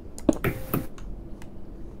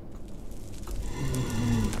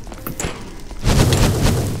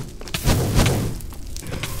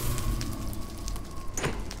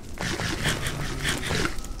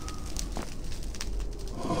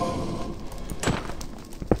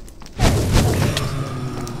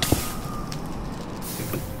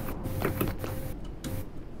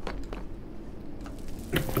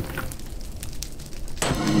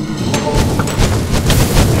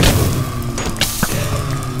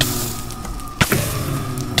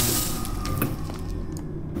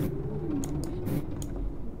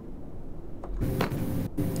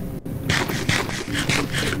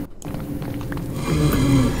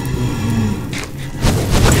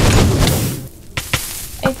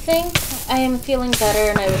 I think I am feeling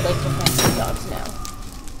better and I would like to find some dogs now.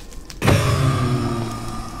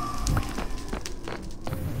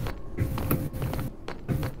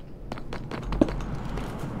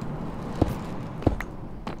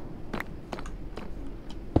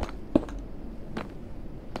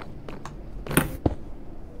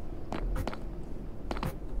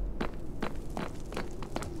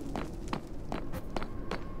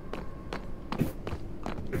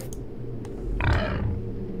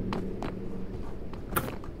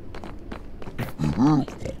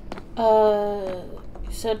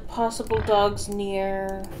 You said possible dogs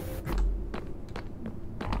near...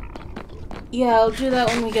 Yeah, I'll do that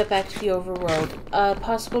when we get back to the overworld.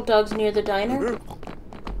 Possible dogs near the diner?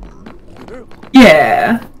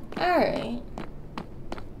 Yeah. Alright.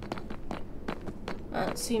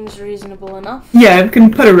 That seems reasonable enough. Yeah, I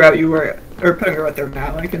can put a route you were, or putting a route there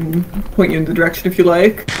now. I can point you in the direction if you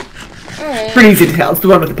like. Alright. Pretty easy to tell. It's the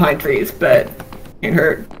one with the pine trees, but can't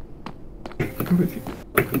hurt.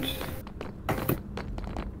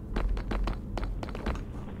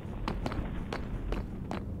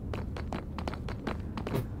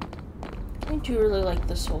 I do really like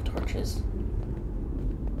the soul torches.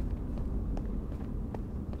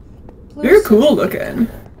 They're cool looking.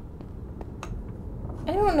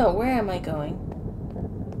 I don't know, where am I going?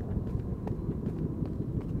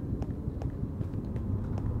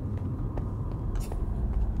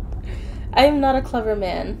 I am not a clever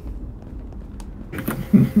man.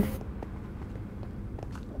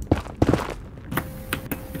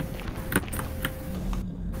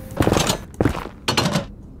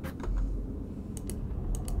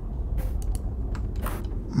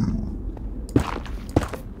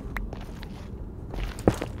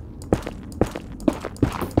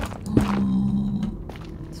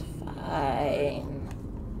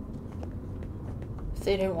 If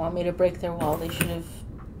they didn't want me to break their wall, they should have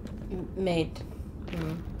made...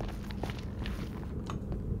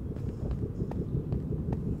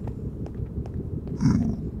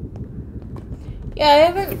 Yeah, I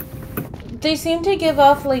haven't... They seem to give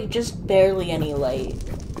off, like, just barely any light.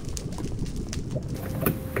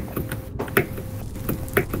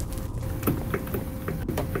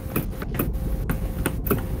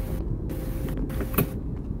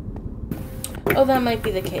 Oh, that might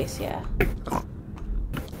be the case, yeah.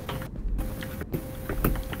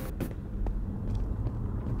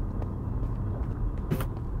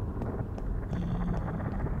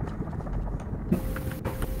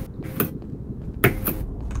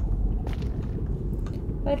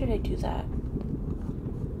 Why did I do that?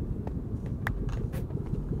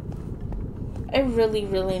 I really,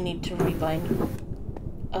 really need to rebind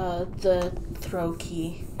the throw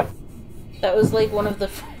key. That was like one of the...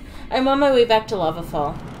 I'm on my way back to Lava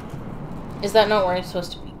Fall. Is that not where I'm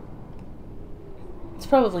supposed to be? It's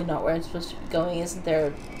probably not where I'm supposed to be going. Isn't there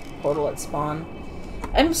a portal at spawn?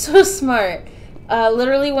 I'm so smart.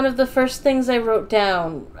 Literally one of the first things I wrote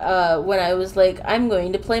down when I was like, I'm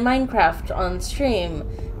going to play Minecraft on stream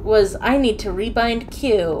was, I need to rebind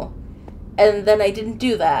Q. And then I didn't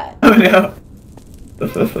do that. Oh no.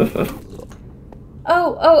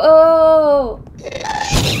 Oh!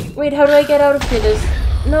 Wait, how do I get out of here?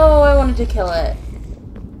 No, I wanted to kill it.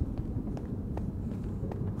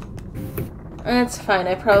 That's fine,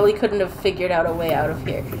 I probably couldn't have figured out a way out of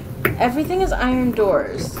here. Everything is iron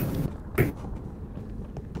doors.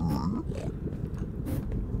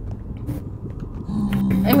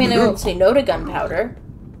 I mean, I won't say no to gunpowder.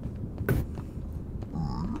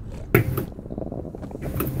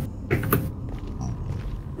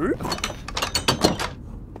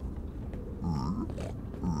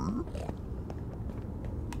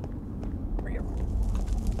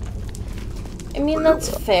 I mean, that's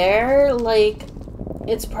fair. Like,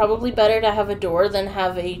 it's probably better to have a door than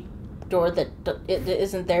have a door that it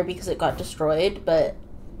isn't there because it got destroyed, but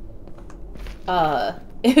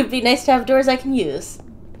it would be nice to have doors I can use.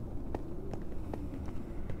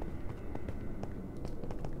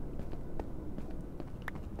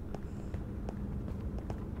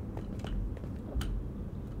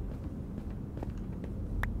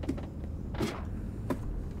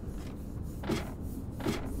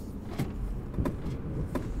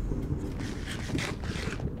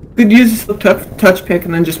 You could use a touch pick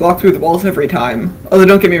and then just walk through the walls every time. Although,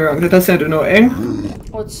 don't get me wrong, that does sound annoying.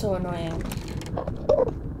 What's so annoying?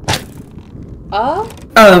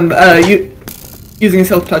 Using a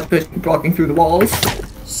self-touch pick, walking through the walls.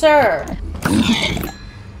 Sir!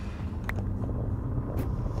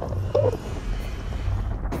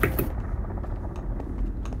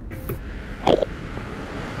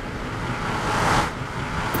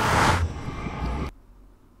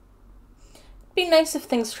 It'd be nice if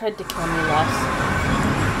things tried to kill me less.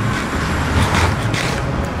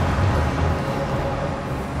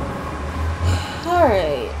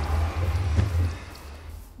 Alright.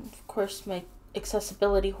 Of course, my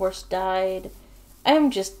accessibility horse died. I'm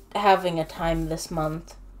just having a time this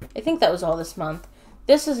month. I think that was all this month.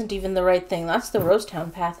 This isn't even the right thing. That's the Rose Town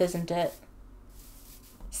path, isn't it?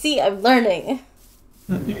 See, I'm learning.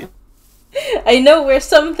 I know where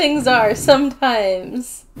some things are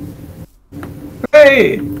sometimes.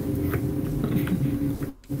 Hey!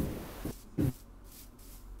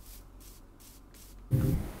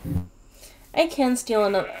 I can steal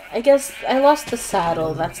another... I guess I lost the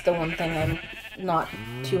saddle. That's the one thing I'm not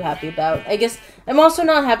too happy about. I guess I'm also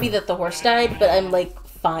not happy that the horse died, but I'm, like,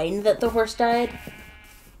 fine that the horse died.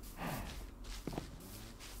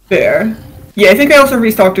 Fair. Yeah, I think I also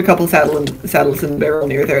restocked a couple saddles in the barrel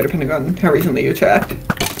near there, depending on how recently you checked.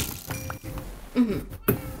 Mm-hmm.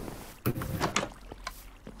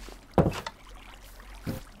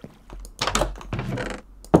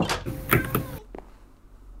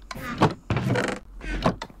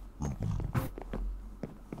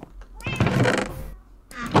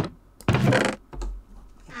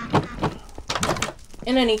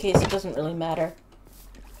 In any case, it doesn't really matter.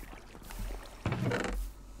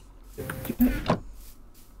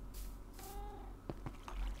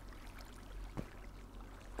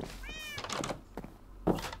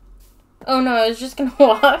 Oh no, I was just gonna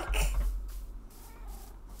walk.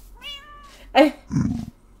 I'm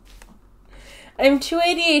too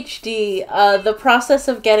ADHD. The process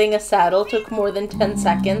of getting a saddle took more than 10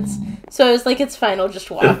 seconds. So I was like, it's fine, I'll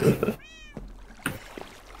just walk.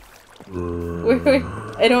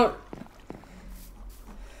 I don't...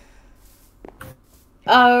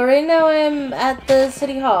 right now I'm at the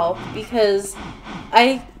city hall because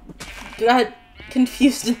I got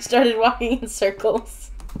confused and started walking in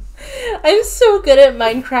circles. I'm so good at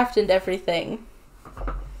Minecraft and everything.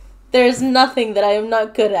 There's nothing that I am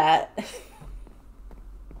not good at.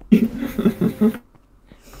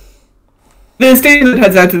 The station that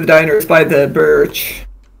heads out to the diner is by the birch.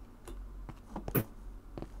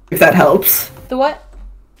 If that helps. The what?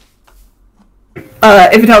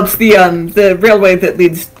 If it helps, the railway that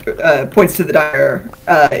leads points to the diner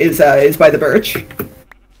is by the birch.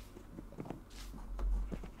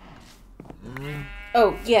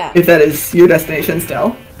 Oh yeah. If that is your destination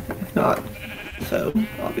still, if not, so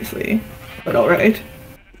obviously, but all right.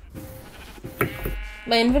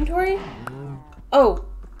 My inventory? Oh.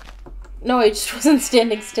 No, I just wasn't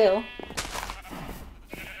standing still.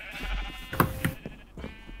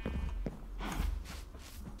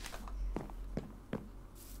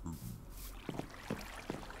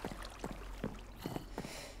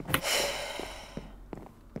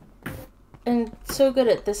 And so good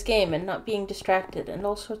at this game and not being distracted and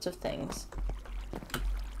all sorts of things.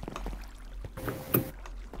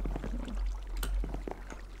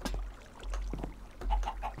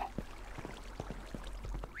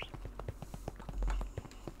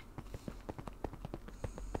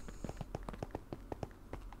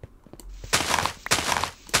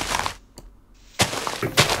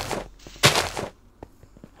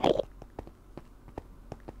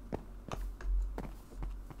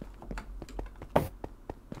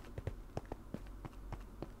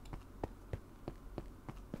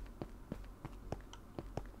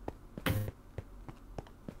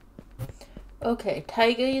 Okay,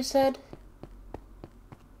 taiga, you said?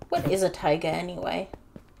 What is a taiga, anyway?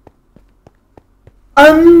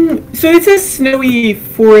 So it's a snowy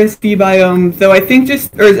foresty biome, though I think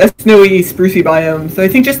or a snowy sprucey biome, so I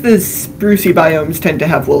think just the sprucey biomes tend to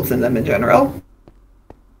have wolves in them in general.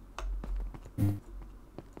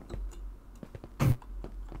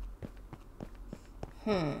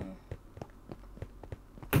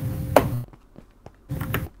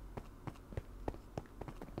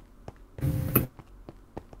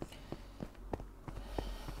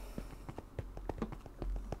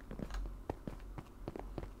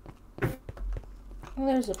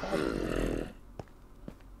 There's a bed.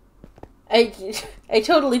 I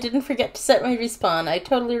totally didn't forget to set my respawn. I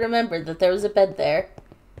totally remembered that there was a bed there.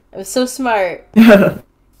 I was so smart.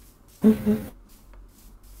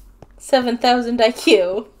 7,000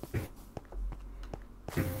 IQ.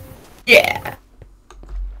 Yeah.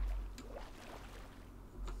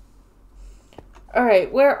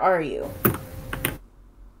 Alright, where are you?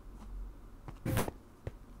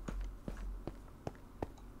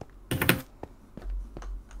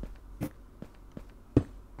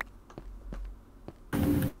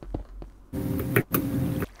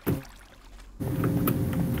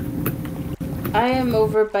 I am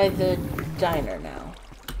over by the diner now.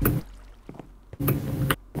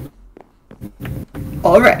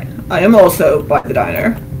 Alright, I am also by the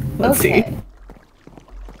diner. Let's see.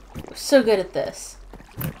 We're so good at this.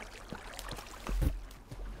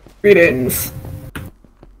 Greetings.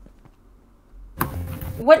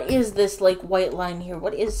 What is this, like, white line here?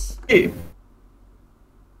 What is... Hey.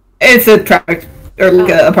 It's a traffic, or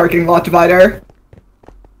like a parking lot divider.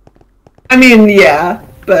 I mean, yeah,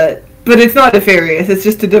 but it's not nefarious, it's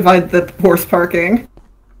just to divide the horse parking.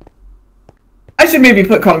 I should maybe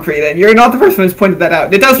put concrete in. You're not the person who's pointed that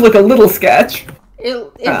out. It does look a little sketch. It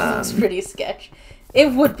looks pretty sketch.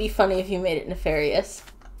 It would be funny if you made it nefarious.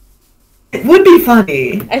 It would be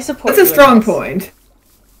funny. I support That's a strong point.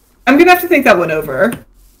 I'm gonna have to think that one over.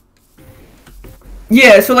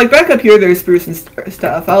 Yeah, so like back up here there's spruce and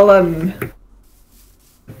stuff. I'll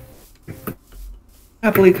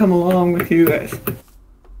happily come along with you guys.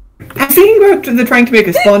 I was thinking about trying to make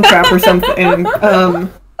a spawn trap or something.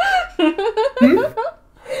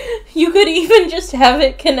 You could even just have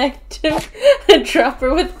it connect to a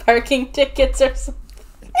dropper with parking tickets or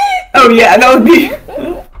something. Oh yeah, that would be...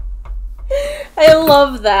 I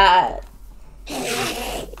love that.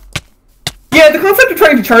 Yeah, the concept of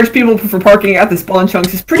trying to charge people for parking at the spawn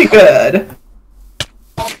chunks is pretty good.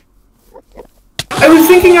 I was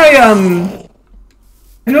thinking I have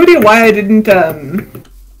no idea why I didn't,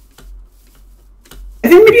 I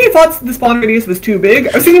think maybe I thought the spawn radius was too big.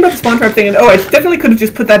 I was thinking about the spawn trap thing and I definitely could have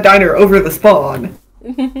just put that diner over the spawn.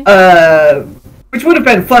 Which would have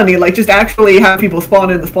been funny, like just actually have people spawn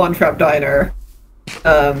in the spawn trap diner.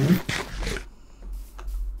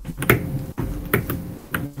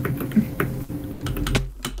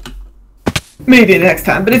 Maybe next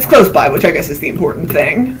time, but it's close by, which I guess is the important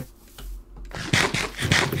thing.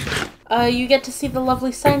 You get to see the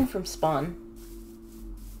lovely sign from Spawn.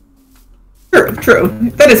 True.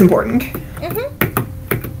 That is important.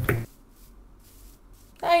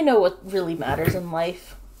 I know what really matters in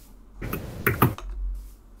life.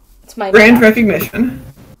 It's my brand path. recognition.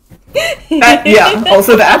 Yeah,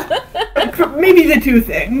 also that. Maybe the two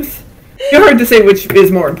things. It's hard to say which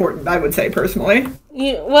is more important, I would say, personally.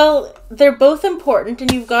 Well, they're both important,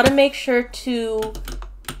 and you've got to make sure to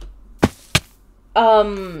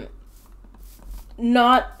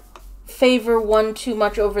not favor one too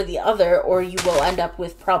much over the other, or you will end up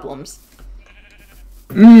with problems.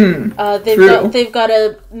 They've got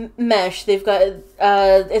a mesh. They've got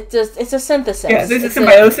it's a synthesis. Yeah, there's a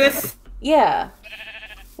symbiosis. Yeah,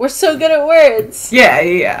 we're so good at words.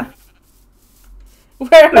 Yeah.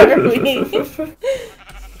 Where are we?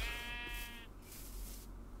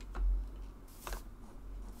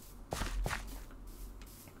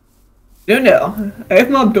 Don't know. I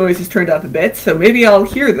have mob noises turned up a bit, so maybe I'll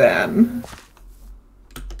hear them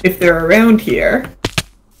if they're around here.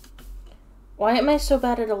 Why am I so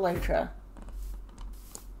bad at Elytra?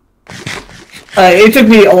 It took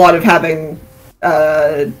me a lot of having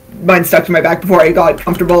mine stuck to my back before I got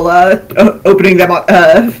comfortable opening them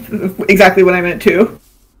exactly when I meant to.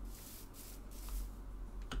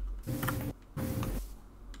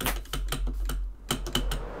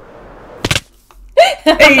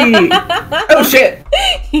 Hey! Oh shit!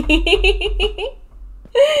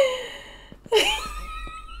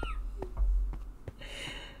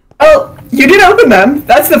 Oh, you did open them.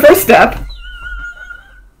 That's the first step.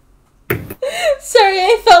 Sorry,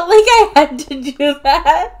 I felt like I had to do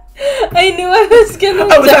that. I knew I was gonna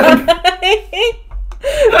die.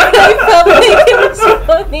 But I felt like it was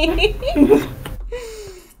funny.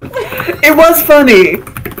 It was funny.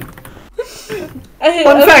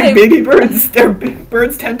 Fun fact, baby birds,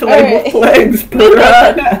 birds tend to lay both legs per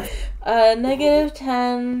nest.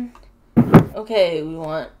 -10. Okay, we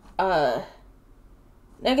want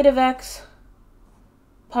 -X,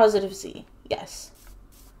 +Z. Yes.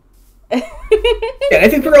 Yeah, I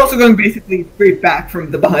think we're also going basically straight back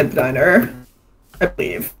from the behind the diner, I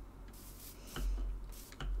believe.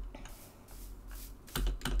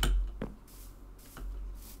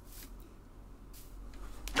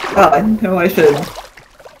 No, I should.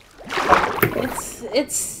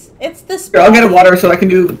 It's this. Here, I'll get a water so I can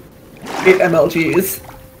do 8 MLGs.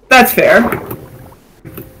 That's fair.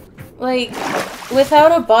 Like,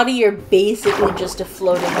 without a body, you're basically just a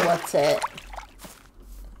floating what's it.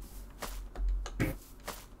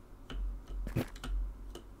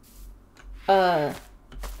 But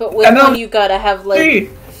with one, you gotta have, like,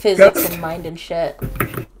 physics and mind and shit.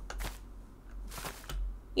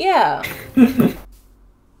 Yeah.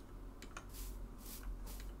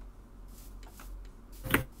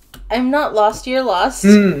 I'm not lost, you're lost.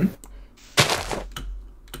 Hmm.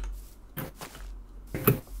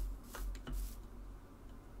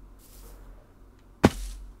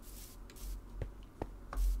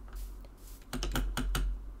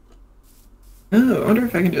 Oh, I wonder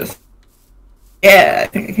if I can just... Yeah, I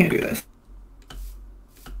think I can do this.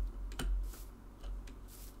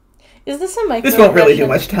 Is this a microaggression? This won't really do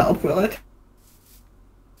much to help, will it?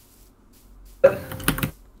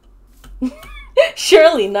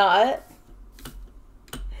 Surely not.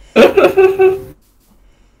 Okay,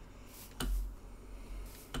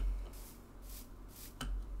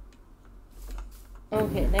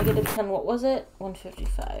 -10, what was it?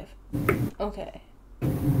 155. Okay.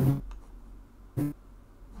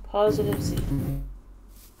 +Z.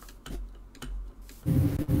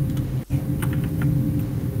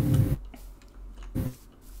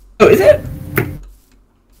 Oh, is it?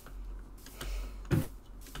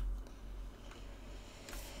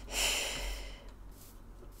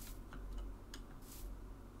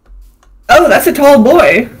 Oh, that's a tall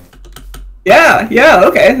boy. Yeah,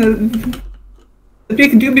 okay. The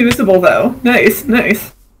beacon do be visible, though. Nice,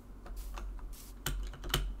 nice.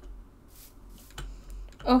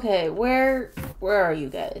 Okay, where are you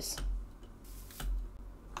guys?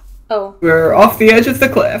 Oh. We're off the edge of the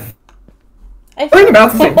cliff. We're in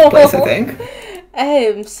about the same place, I think. I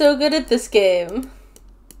am so good at this game.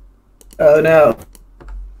 Oh no.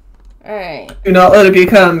 Alright. Do not let it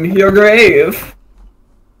become your grave.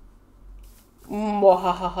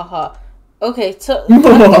 Mwahahaha. Okay, so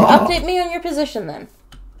update me on your position then.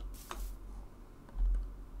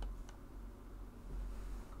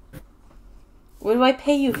 What do I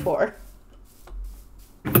pay you for?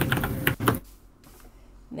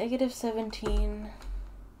 -17.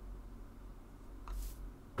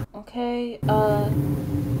 Okay, -X,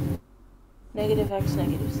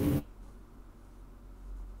 -Z.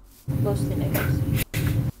 Mostly -Z.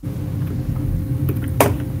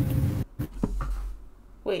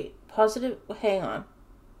 Wait, positive, hang on.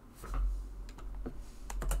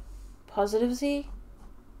 +Z?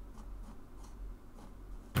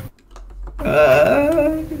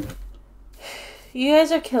 You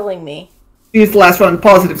guys are killing me. He's the last one,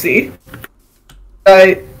 +Z.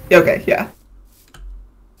 Okay, yeah.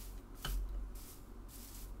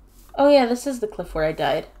 Oh yeah, this is the cliff where I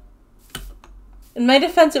died. In my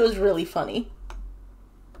defense, it was really funny.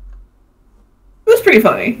 It was pretty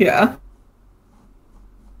funny, yeah.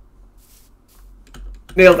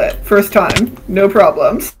 Nailed it. First time. No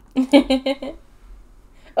problems.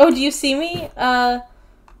 Oh, do you see me?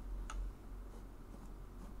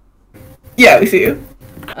 Yeah, we see you.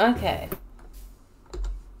 Okay.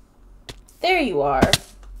 There you are.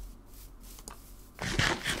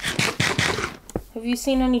 Have you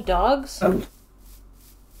seen any dogs?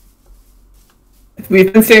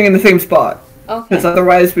 We've been staying in the same spot. Okay. Because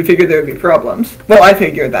otherwise we figured there would be problems. Well, I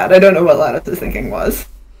figured that. I don't know what Lattice's thinking was.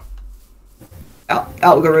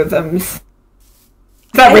 Algorithms.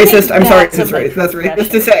 Is that I racist? think I'm sorry, that's a that's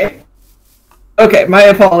racist to microaggression. say. Okay, my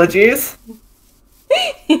apologies.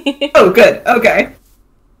 Oh, good. Okay.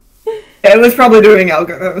 Yeah, it was probably doing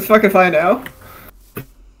algorithms. Fuck if I know.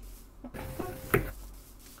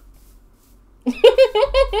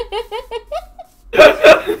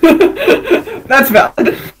 That's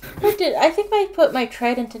valid. I think I put my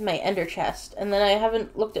trident in my ender chest, and then I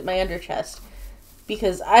haven't looked at my ender chest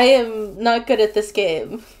because I am not good at this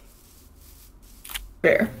game.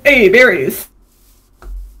 Fair. Hey, berries.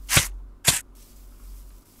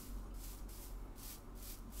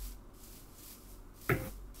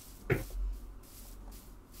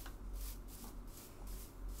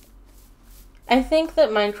 I think that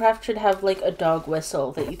Minecraft should have like a dog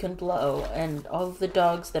whistle that you can blow, and all of the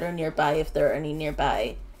dogs that are nearby, if there are any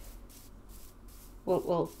nearby,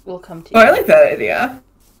 will come to you. Oh, I like that idea.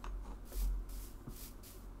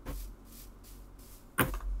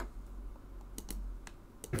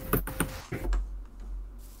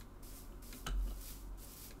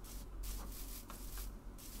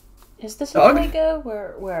 Is this a Dog? taiga?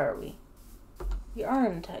 Where are we? We are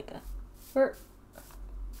in a taiga. Where?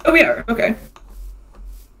 Oh, we are. Okay.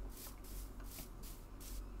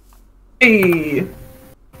 Hey.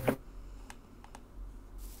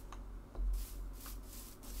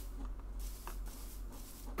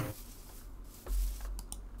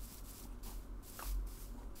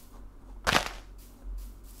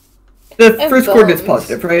 The first coordinate's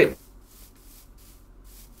positive, right?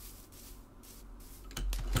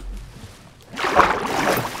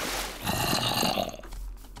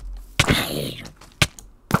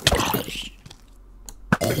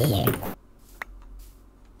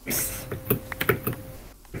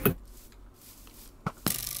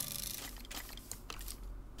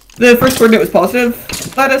 The first coordinate was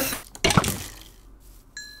positive, Lattice.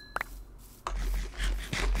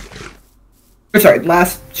 Or sorry,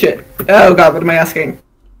 last shit. Oh god, what am I asking?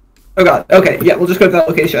 Oh god, okay, yeah, we'll just go to that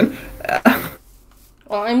location.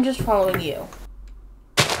 Well, I'm just following you.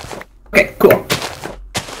 Okay, cool.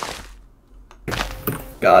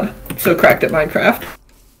 God, I'm so cracked at Minecraft.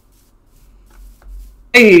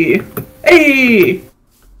 Hey! Hey!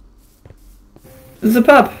 This is a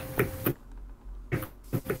pup.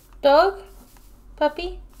 Dog?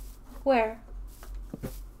 Puppy? Where?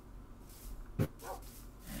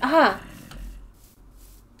 Aha!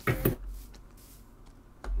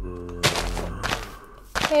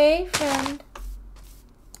 Hey, friend.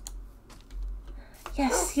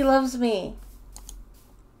 Yes, he loves me.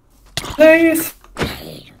 Nice!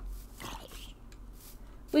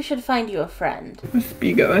 We should find you a friend. Where's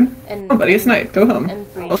B going? And, Oh, buddy, it's night. Go home.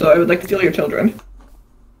 and breed. Also, I would like to steal your children.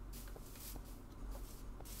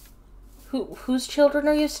 Whose children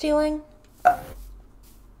are you stealing?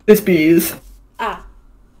 This bees. Ah.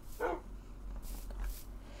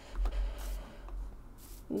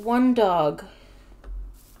 One dog.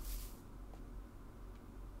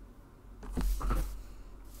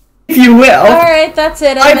 If you will. Alright, that's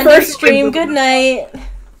it. I'm ending stream. Good night.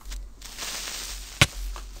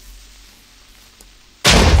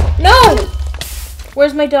 No!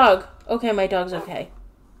 Where's my dog? Okay, my dog's okay.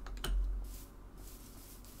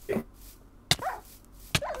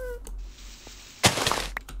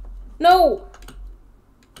 No!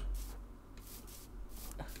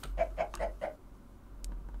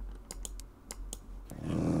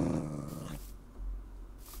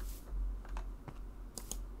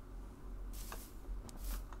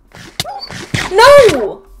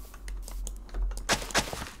 No!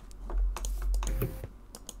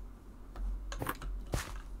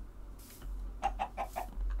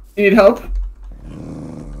 You need help?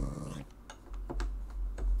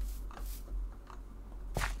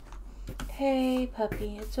 Hey,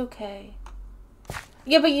 puppy, it's okay.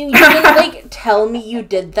 Yeah, but you didn't, like, tell me you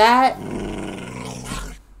did that.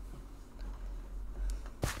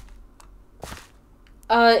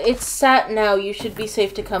 It's sat now, you should be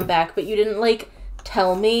safe to come back, but you didn't, like,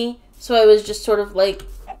 tell me, so I was just sort of like,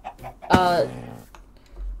 my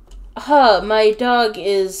dog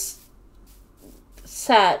is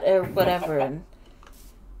sat, or whatever, and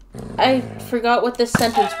I forgot what this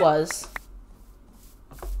sentence was.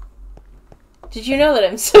 Did you know that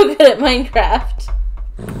I'm so good at Minecraft?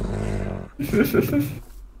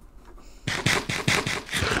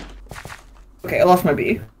 Okay, I lost my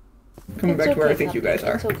bee. Coming It's back to where okay, I think you puppy. guys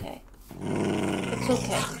are. It's okay. It's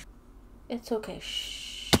okay. It's okay.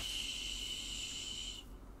 Shh.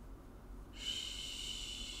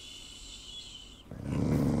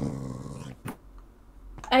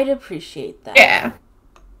 I'd appreciate that. Yeah.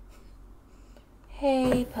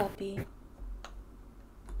 Hey, puppy.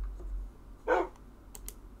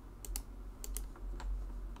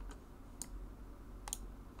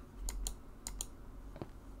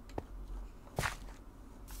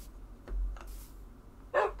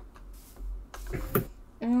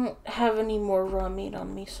 have any more raw meat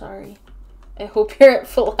on me, sorry. I hope you're at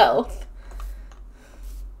full health.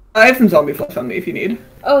 I have some zombie flesh on me if you need.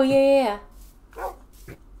 Oh, yeah.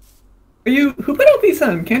 Who put out these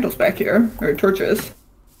candles back here? Or torches?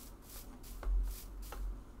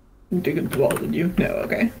 You dig into the wall, did you? No,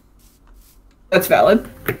 okay. That's valid.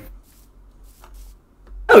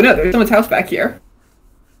 Oh no, there's someone's house back here.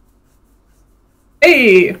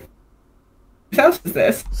 Hey! Whose house is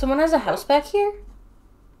this? Someone has a house back here?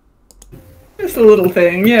 Just a little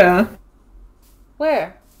thing, yeah.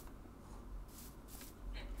 Where?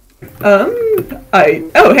 Oh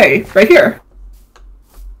hey, right here.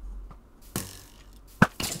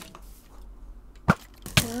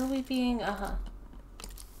 Where are we being? You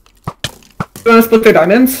wanna split their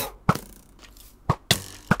diamonds?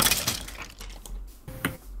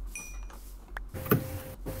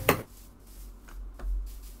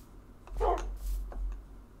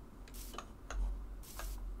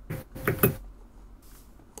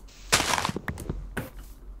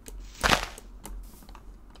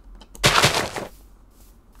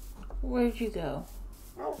 Where'd you go?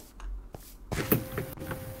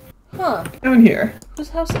 Huh. Down here. Whose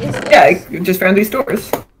house is this? Yeah, I just found these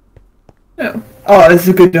doors. No. Oh, this is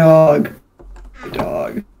a good dog. Good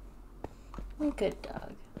dog. Good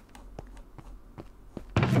dog.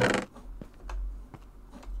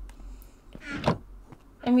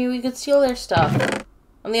 I mean, we could steal their stuff.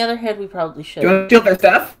 On the other hand, we probably should. Do you want to steal their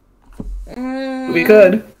stuff? We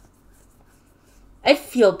could. I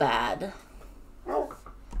feel bad.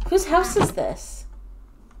 Whose house is this?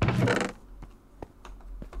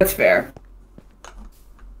 That's fair.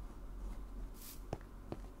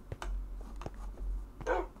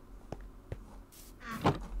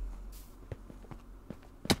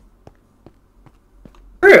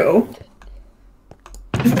 True.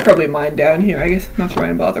 This is probably mine down here, I guess. I'm not sure why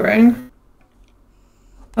I'm bothering.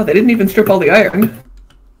 Oh, they didn't even strip all the iron.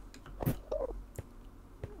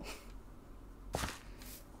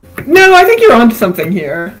 No, I think you're onto something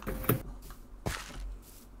here.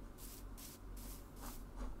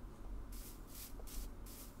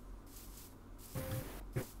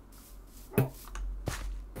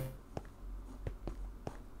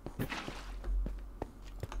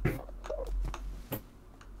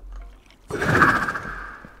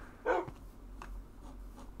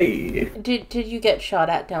 Hey. Did you get shot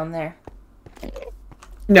at down there?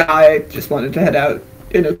 No, I just wanted to head out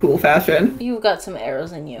in a cool fashion. You've got some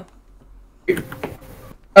arrows in you.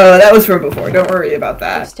 That was from before. Don't worry about Did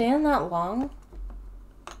you that. stay in that long?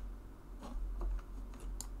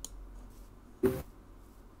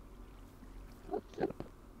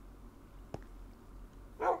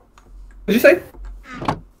 What'd you say?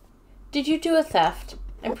 Did you do a theft?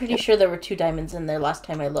 I'm pretty sure there were 2 diamonds in there last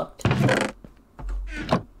time I looked.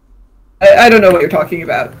 I don't know what you're talking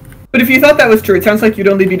about. But if you thought that was true, it sounds like you'd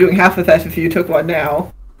only be doing half a theft if you took one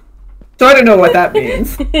now. So I don't know what that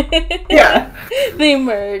means. Yeah. They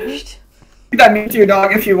merged. That means your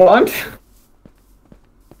dog if you want.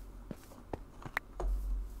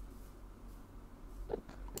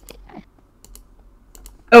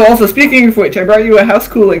 Oh, also, speaking of which, I brought you a house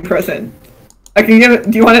cooling present. I can give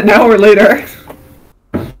it. Do you want it now or later?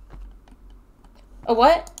 A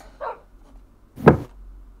what? I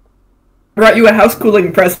brought you a house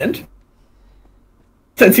cooling present.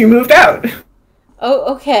 Since you moved out.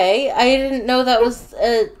 Oh, okay. I didn't know that was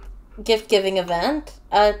a gift-giving event.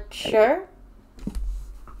 Sure.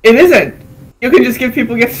 It isn't. You can just give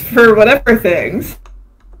people gifts for whatever things.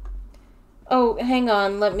 Oh, hang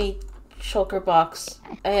on. Let me shulker box.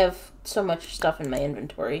 I have so much stuff in my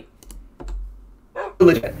inventory.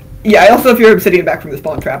 Legit. Yeah, I also have your obsidian back from the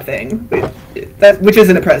spawn trap thing, which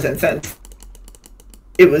isn't a present since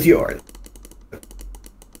it was yours.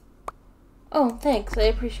 Oh, thanks. I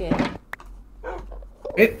appreciate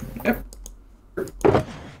it. Yep.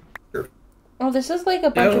 Oh, this is like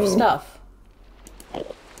a bunch of stuff.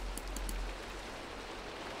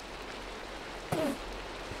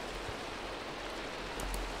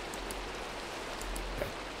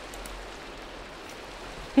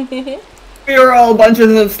 We are all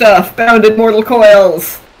bunches of stuff, bound in mortal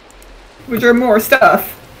coils, which are more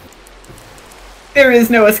stuff. There is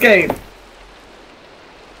no escape.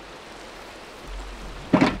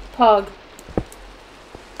 Pog.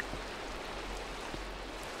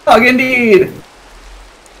 Pog indeed.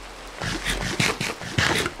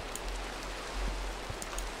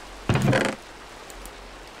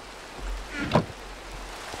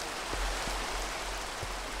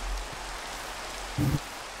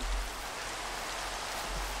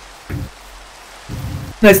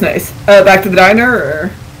 Nice. Back to the diner,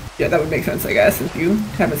 or... Yeah, that would make sense, I guess, if you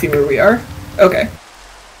haven't seen where we are. Okay.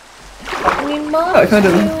 I found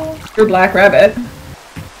your black rabbit.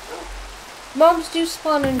 Mobs do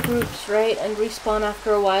spawn in groups, right? And respawn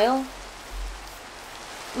after a while?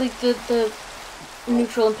 Like the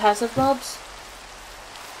neutral and passive mobs?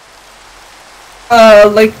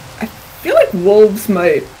 Like, I feel like wolves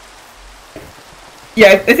might...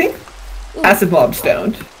 Yeah, I think passive mobs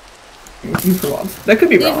don't. Neutral mobs. That could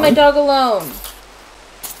be wrong. Leave my dog alone.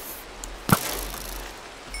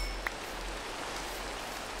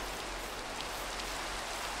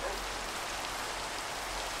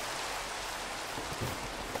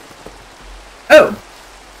 Oh.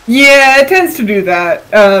 Yeah, it tends to do that.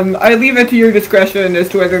 I leave it to your discretion as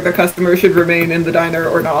to whether the customer should remain in the diner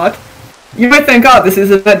or not. You might think, oh, this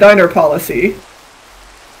isn't a diner policy.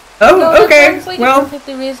 Oh, no, okay, that sounds like well... a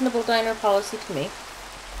perfectly reasonable diner policy to me.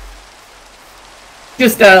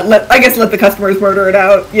 Just, let the customers murder it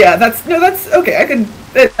out. Yeah, that's okay, I can...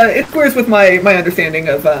 It squares with my understanding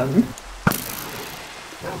of,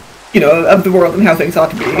 you know, of the world and how things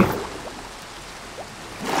ought to be.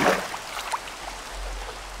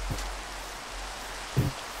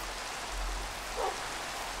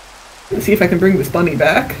 Let's see if I can bring this bunny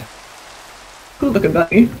back. Cool looking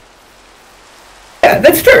bunny. Yeah,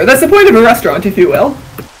 that's true. That's the point of a restaurant, if you will.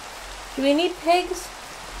 Do we need pigs?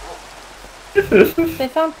 I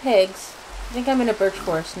found pigs. I think I'm in a birch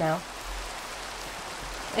forest now.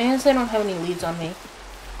 I guess I don't have any leaves on me.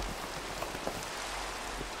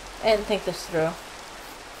 I didn't think this through.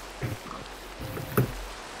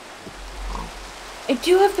 I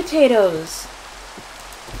do have potatoes!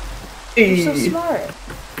 You're so smart.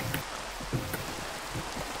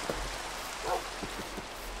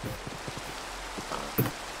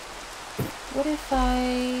 What if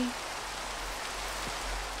I...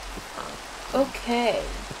 Okay.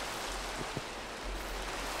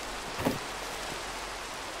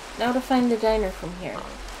 Now to find the diner from here.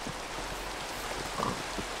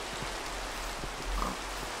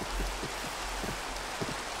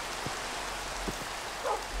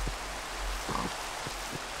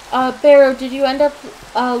 Beroe, did you end up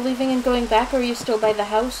leaving and going back, or are you still by the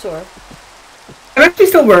house, or? I'm actually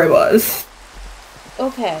still where I was.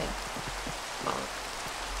 Okay.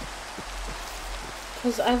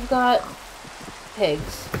 Because I've got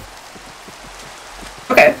pigs.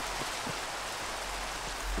 Okay.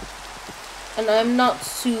 And I'm not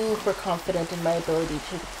super confident in my ability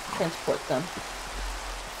to transport them.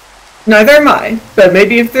 Neither am I, but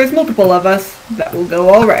maybe if there's multiple of us, that will go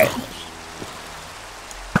alright.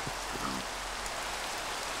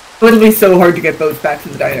 It'll be so hard to get boats back to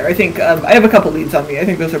the diner. I think, I have a couple leads on me. I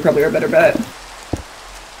think those are probably our better bet.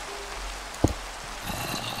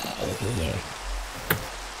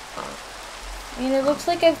 I mean, it looks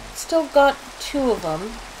like I've still got 2 of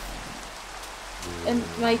them. And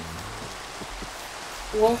my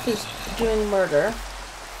wolf is doing murder.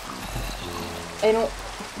 I don't...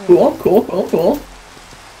 Cool.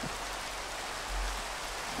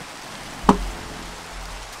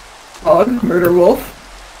 Dog, murder wolf.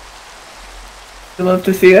 You love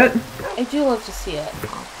to see it? I do love to see it.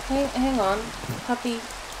 Hang on. Puppy.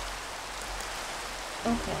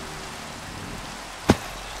 Okay.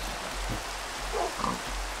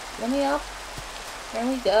 Let me up. There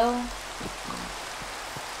we go.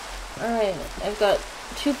 Alright, I've got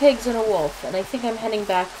 2 pigs and a wolf, and I think I'm heading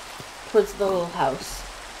back towards the little house.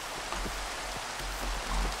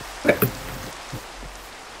 Okay.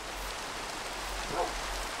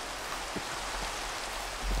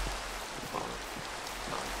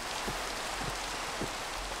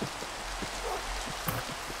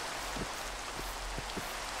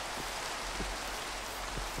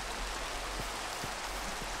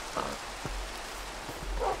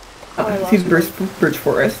 I see the birch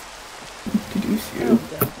forest. Deduce you.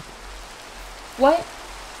 Okay. What?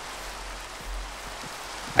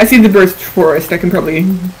 I see the birch forest. I can probably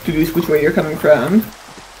deduce which way you're coming from.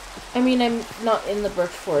 I mean, I'm not in the birch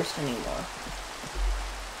forest anymore.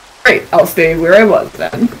 Great, I'll stay where I was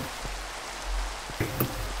then.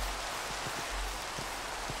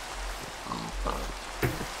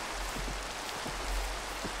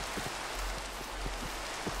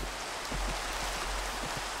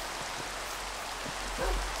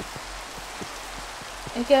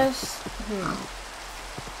 I guess,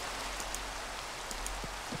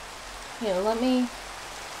 Here, let me...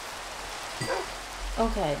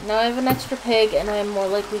 Okay, now I have an extra pig, and I am more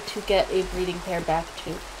likely to get a breeding pair back,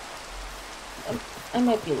 too. I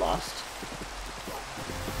might be lost.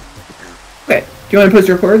 Okay, do you want to post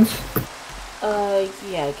your chords?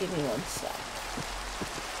 Yeah, give me 1 sec.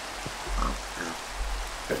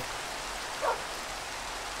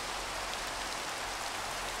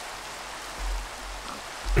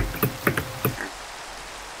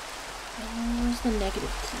 Where's the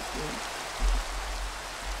negative key here?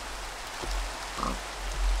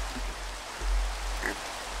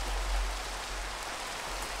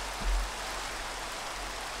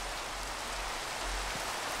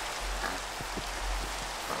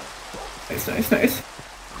 Nice, nice, nice.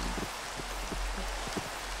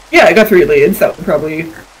 Yeah, I got 3 leads. That would probably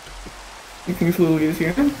make things a little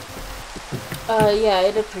easier. Yeah,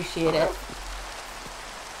 I'd appreciate it.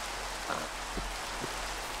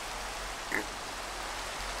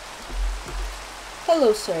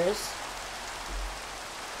 Hello, sirs.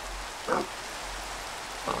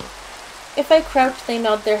 If I crouch, they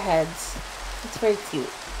nod their heads. It's very cute.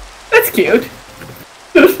 That's cute.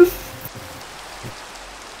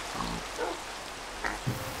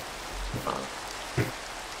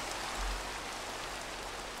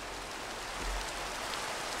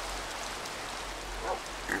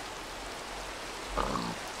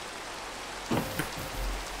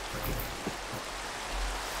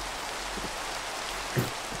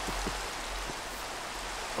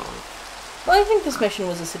 Well, I think this mission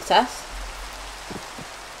was a success.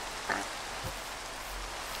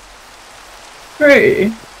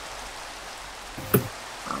 Great.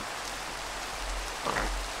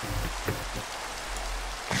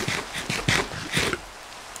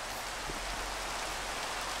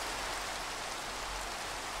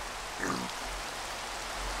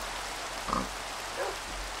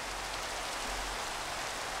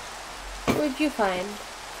 What'd you find?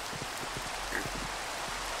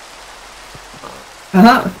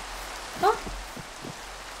 Uh-huh. Huh?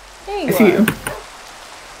 There you I see are. you.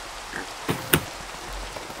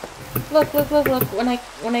 Look, look, look, look.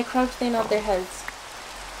 When I crouch, they nod their heads.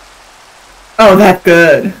 Oh, that's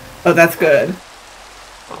good. Oh, that's good.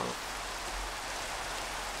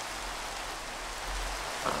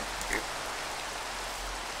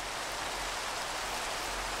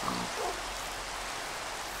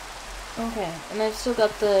 Okay, and I've still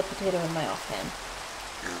got the potato in my offhand.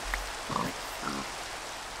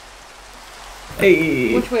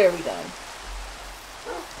 Hey. Which way are we going?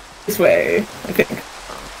 This way, I think.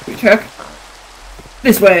 Can we check?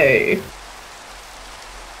 This way.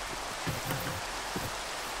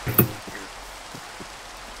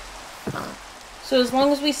 So as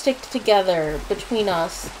long as we stick together between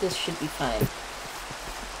us, this should be fine.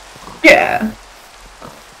 Yeah.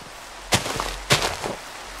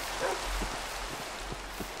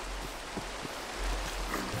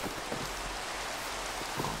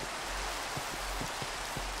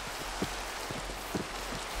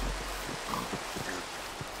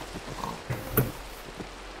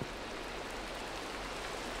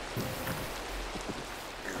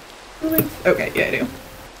 Okay, yeah, I do.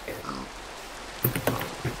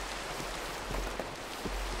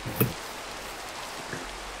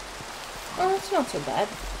 Oh, it's not so bad.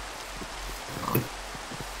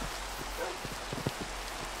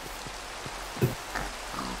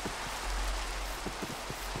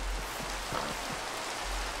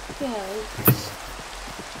 Yeah,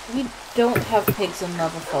 we don't have pigs in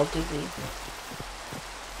Levelfell, do we?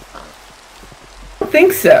 I don't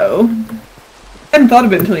think so. I hadn't thought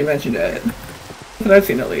of it until you mentioned it. That's what I've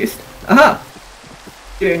seen, at least. Aha!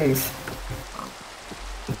 Things.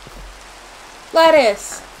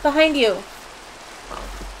 Lattice! Behind you!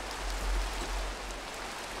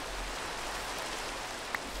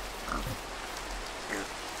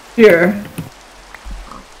 Here.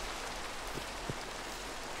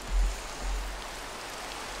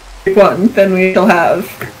 Pick one, then we shall have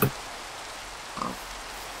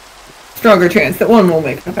stronger chance that one will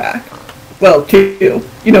make the pack. Well, 2.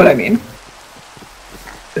 You know what I mean.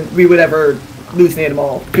 We would ever lose an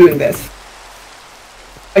animal doing this.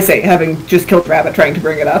 I say, having just killed a rabbit trying to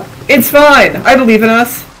bring it up. It's fine! I believe in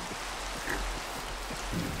us!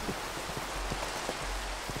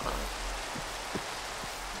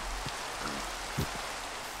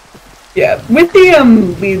 Yeah, with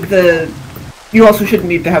the you also shouldn't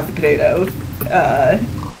need to have the potato.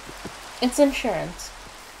 It's insurance.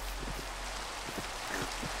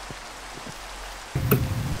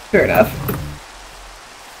 Fair enough.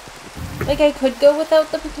 Like, I could go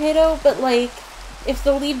without the potato, but, like, if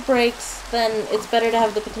the lead breaks, then it's better to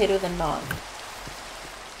have the potato than not.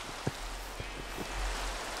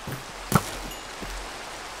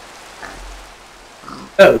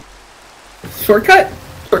 Oh. Shortcut?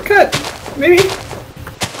 Shortcut? Maybe?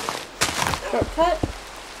 Shortcut?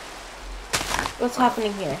 What's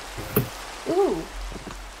happening here? Ooh.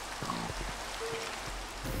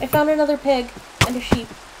 I found another pig and a sheep.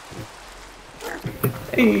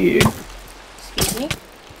 Hey. Excuse me.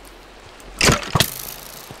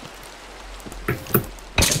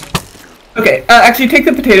 Okay, Actually, take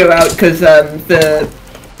the potato out, because the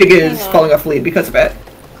pig is falling off the lead because of it.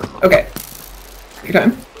 Okay. Take your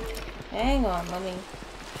time. Hang on, let me...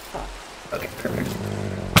 Okay, perfect.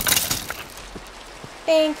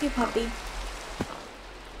 Thank you, puppy.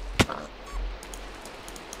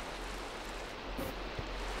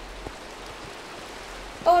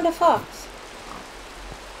 Oh, and a fox.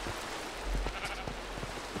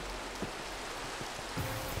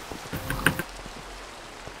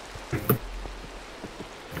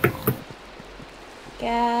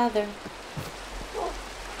 Gather.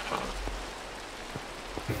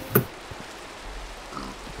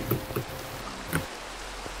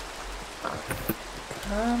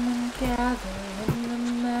 Come and gather in the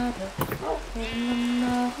meadow,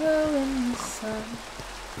 in the sun.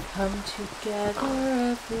 Come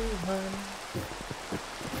together, everyone.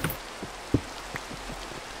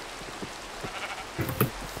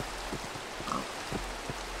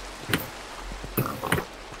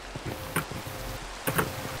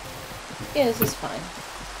 Yeah, this is fine.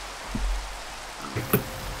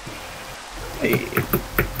 Hey.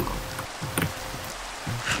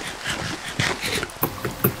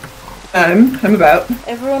 I'm about.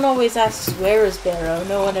 Everyone always asks, where is Beroe?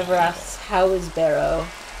 No one ever asks, how is Beroe?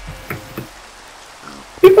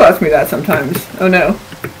 People ask me that sometimes. Oh no.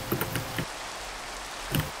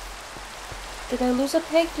 Did I lose a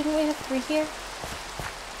pig? Didn't we have 3 here?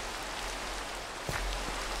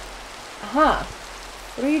 Aha!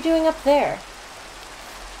 What are you doing up there?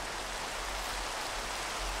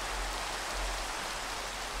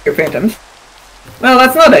 Your phantoms. Well,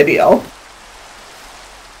 that's not ideal.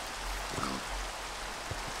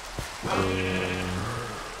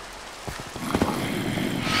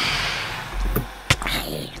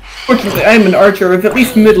 Fortunately, I'm an archer of at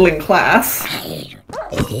least middling class. Hey,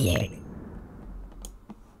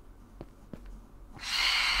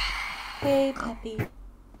 puppy.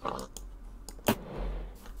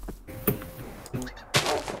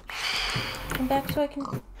 Come back so I can...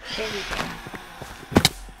 There we go.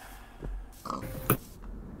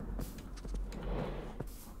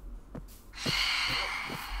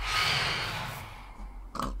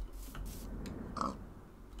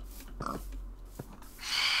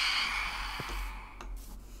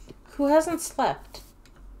 Who hasn't slept?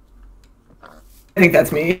 I think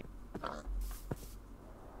that's me. At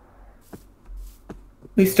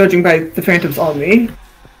least judging by the phantoms on me.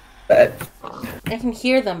 But I can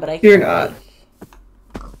hear them, but I can't. you're not.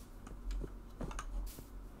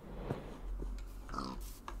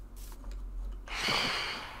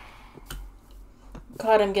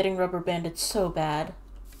 God, I'm getting rubber banded so bad.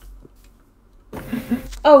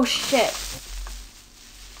 Oh, shit.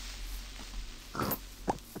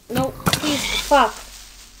 No, please, fuck.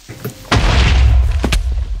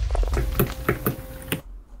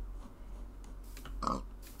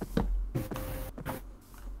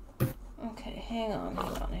 Okay, hang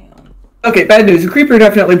on. Okay, bad news. A creeper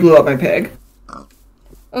definitely blew up my pig.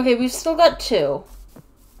 Okay, we've still got 2.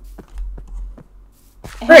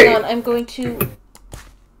 Great. Hang on, I'm going to...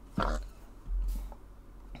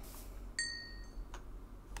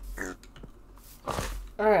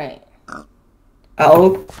 Alright.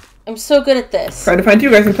 I'm so good at this. Try to find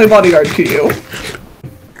you guys and play bodyguard to you.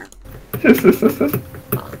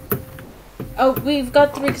 Oh, we've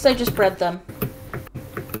got 3 because I just bred them.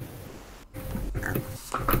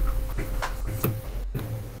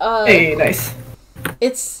 Hey, nice.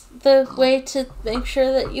 It's the way to make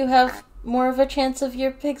sure that you have more of a chance of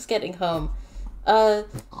your pigs getting home.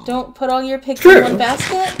 Don't put all your pigs in one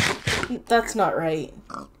basket? That's not right.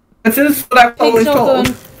 This is what I've always Pigs don't told.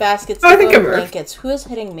 go in baskets, I they think go in it works. blankets. Who is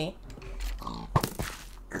hitting me?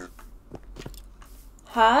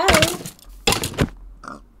 Hi?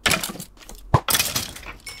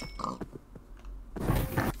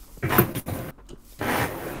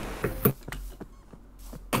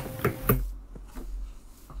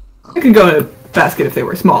 I could go in a basket if they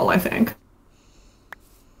were small, I think.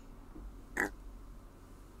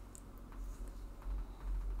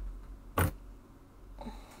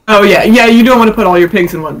 Oh yeah, you don't want to put all your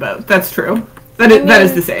pigs in one boat. That's true. That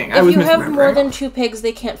is the saying. I was If you have misremembering. more than 2 pigs,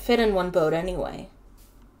 they can't fit in one boat anyway.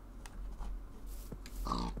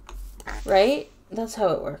 Right? That's how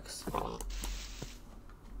it works.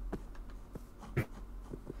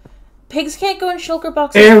 Pigs can't go in shulker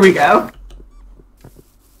boxes. There we go.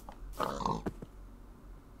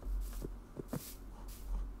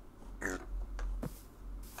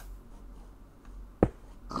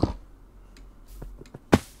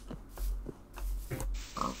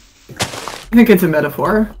 I think it's a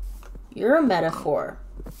metaphor. You're a metaphor.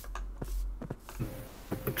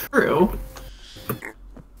 True.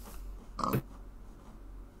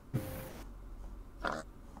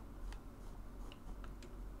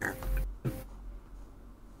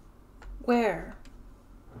 Where?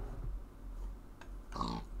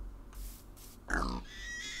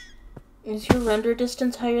 Is your render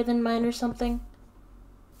distance higher than mine or something?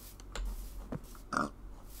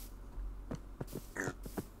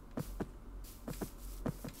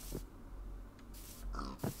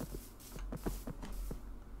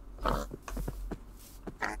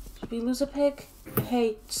 Did we lose a pig?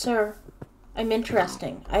 Hey, sir. I'm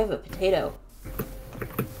interesting. I have a potato.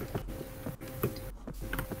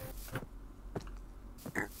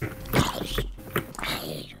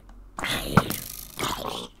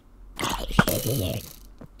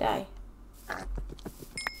 Die.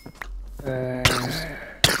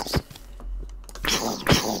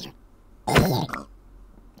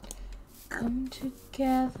 Come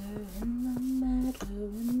together in the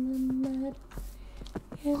meadow,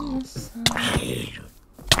 in the sun.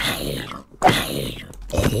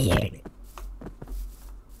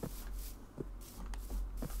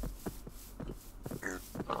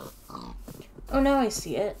 Oh, now I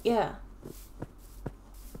see it. Yeah.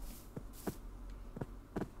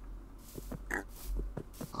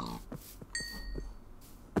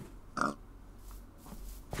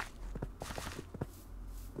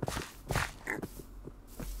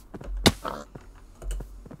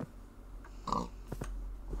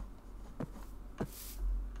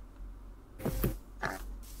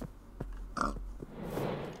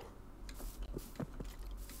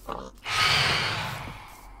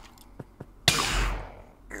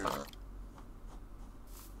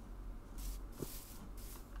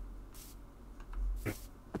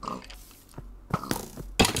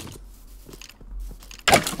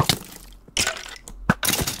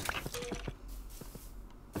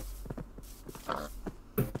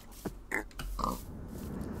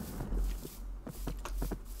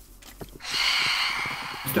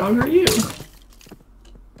 Dog are you?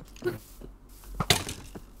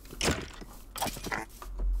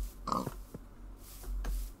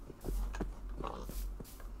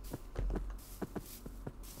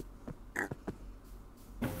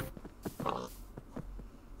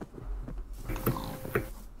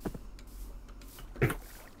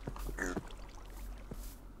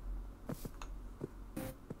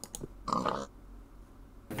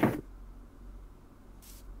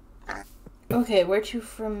 Okay, where to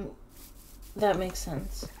from... That makes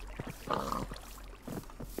sense.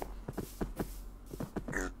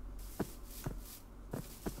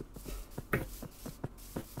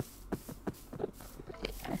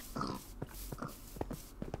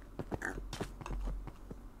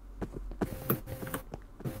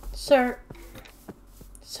 Sir.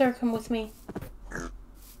 Sir, come with me.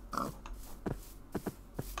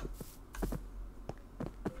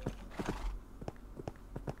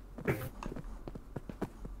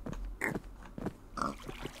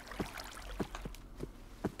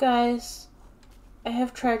 Guys, I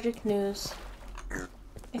have tragic news.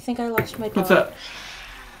 I think I lost my dog. What's up?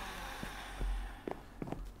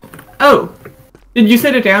 Oh! Did you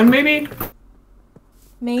set it down, maybe?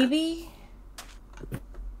 Maybe?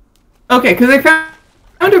 Okay, because I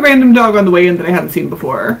found a random dog on the way in that I hadn't seen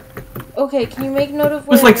before. Okay, can you make note of It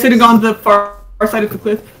was where like sitting on the far side of the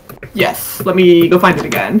cliff. Yes, let me go find it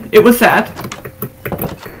again. It was sat.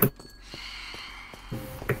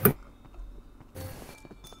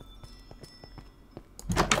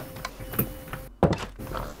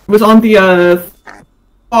 It was on the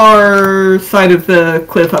far side of the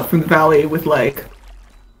cliff up from the valley with like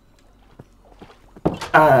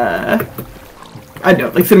I don't know,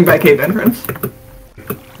 like sitting by a cave entrance.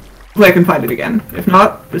 Hopefully I can find it again. If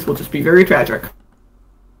not, this will just be very tragic.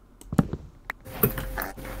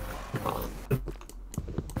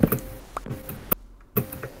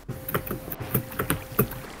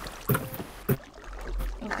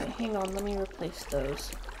 Okay, hang on, let me replace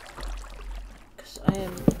those. I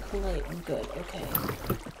am polite and good. Okay.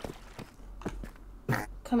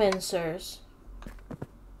 Come in, sirs.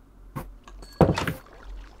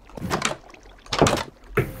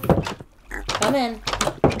 Come in.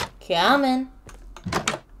 Come in.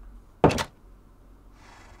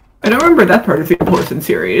 I don't remember that part of the Porcelain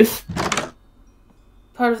series.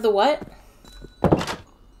 Part of the what?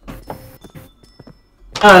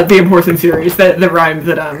 The Porcelain series, the rhyme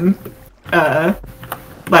that,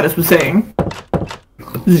 Lattice was saying.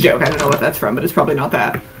 This is a joke, I don't know what that's from, but it's probably not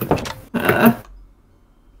that.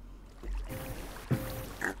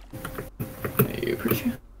 You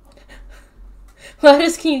appreciate.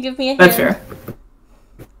 Lattice, can you give me a hand? That's fair.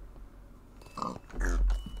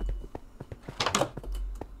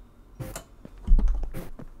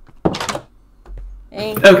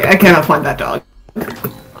 Okay, I cannot find that dog.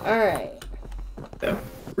 Alright. So,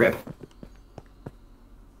 rip.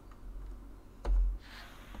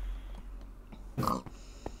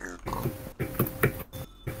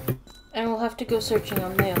 have to go searching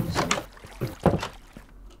on my own soon.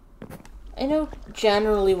 I know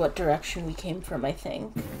generally what direction we came from, I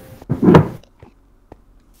think.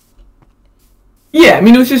 Yeah, I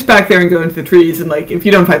mean, it was just back there and go into the trees, and, like, if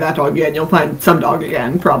you don't find that dog again, you'll find some dog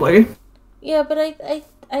again, probably. Yeah, but I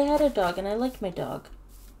had a dog, and I liked my dog.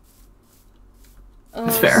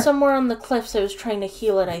 That's fair. Somewhere on the cliffs, I was trying to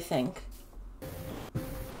heal it, I think.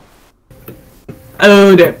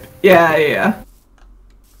 Oh, dip. Yeah.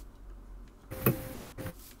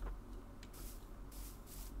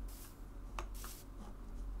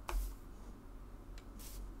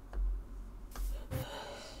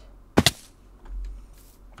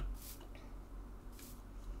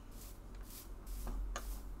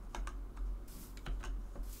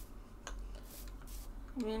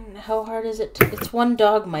 I mean, how hard is it to... It's one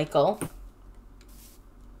dog, Michael.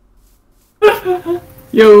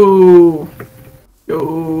 Yo.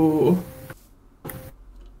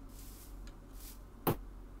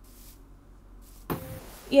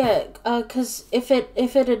 Yeah, 'cause if it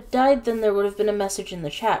had died, then there would have been a message in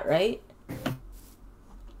the chat, right?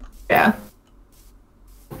 Yeah.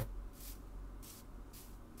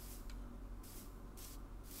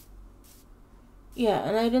 Yeah,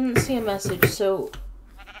 and I didn't see a message, so...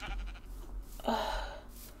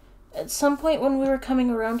 at some point when we were coming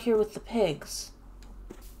around here with the pigs,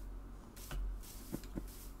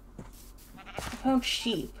 I found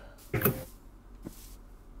sheep. That's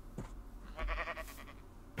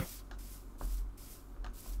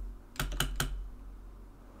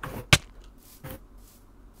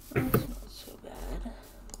not so bad.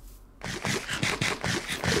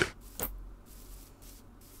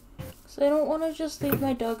 So I don't want to just leave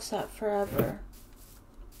my dog sat forever.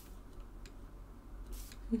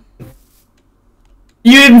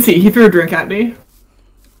 You didn't see. He threw a drink at me.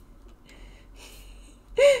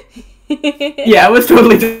 Yeah, it was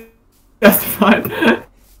totally justified.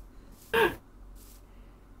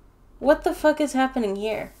 What the fuck is happening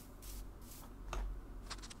here?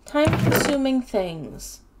 Time-consuming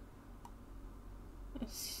things.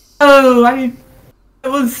 Oh, it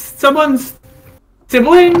was someone's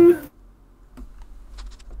sibling?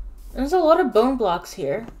 There's a lot of bone blocks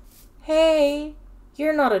here. Hey,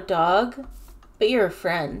 you're not a dog, but you're a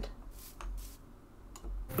friend.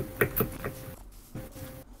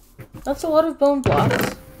 That's a lot of bone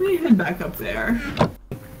blocks. Let me head back up there.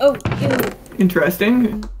 Oh, ew.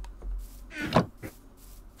 Interesting. I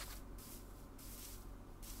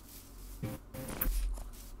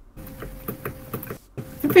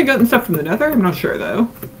think they gotten stuff from the nether? I'm not sure, though.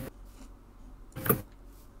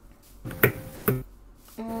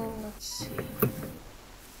 Let's see.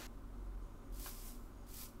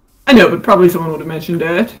 I know, but probably someone would have mentioned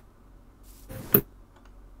it.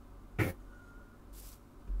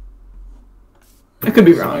 I could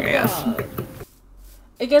be wrong, I guess.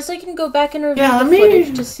 I guess I can go back and review the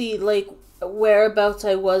footage to see, like, whereabouts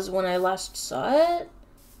I was when I last saw it.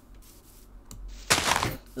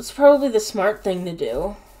 That's probably the smart thing to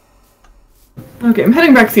do. Okay, I'm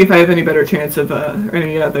heading back to see if I have any better chance of, or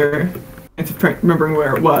any other chance of remembering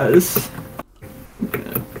where it was. Okay,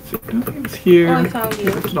 I don't think it's here. Oh, I found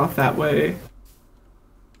you. I left it off that way.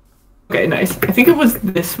 Okay, nice. I think it was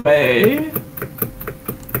this way.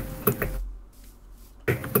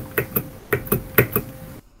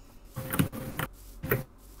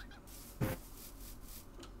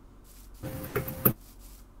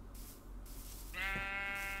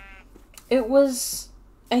 It was,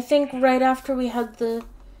 I think, right after we had the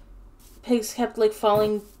pigs kept, like,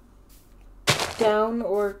 falling down,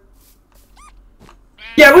 or...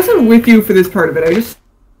 Yeah, I wasn't with you for this part of it. I just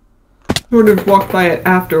sort of walked by it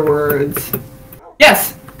afterwards.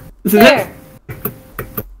 Yes! This is it.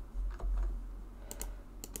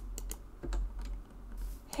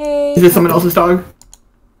 Hey. Is this someone else's dog?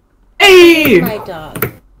 Hey! My dog.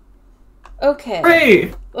 Okay.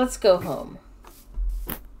 Hooray! Let's go home.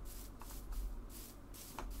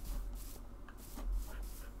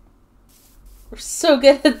 We're so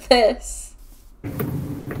good at this.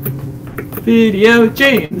 Video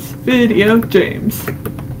James.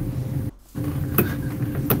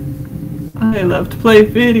 I love to play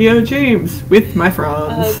video games with my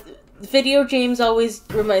friends. Video James always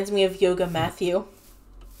reminds me of Yoga Matthew.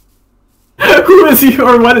 Who is you,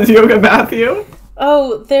 or what is Yoga Matthew?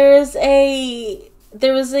 Oh, there was a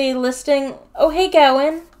listing. Oh, hey,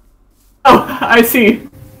 Gowan. Oh, I see.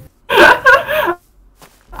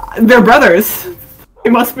 They're brothers. They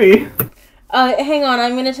must be. Hang on,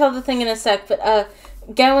 I'm gonna tell the thing in a sec, but,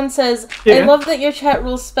 Gowan says, yeah. I love that your chat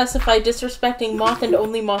rules specify disrespecting Moth and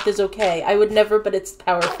only Moth is okay. I would never, but it's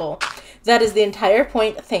powerful. That is the entire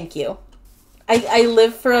point. Thank you. I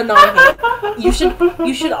live for a non-hate.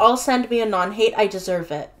 You should all send me a non-hate. I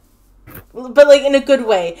deserve it. But, like, in a good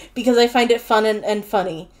way, because I find it fun and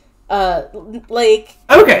funny. Like...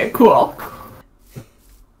 Okay, cool.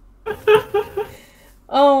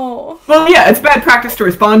 Oh. Well, yeah, it's bad practice to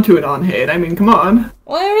respond to a non-hate. I mean, come on.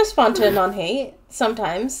 Well, I respond to a non-hate,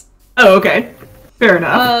 sometimes. Oh, okay. Fair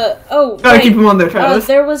enough. Gotta right. Keep them on their toes.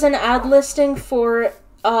 There was an ad listing for,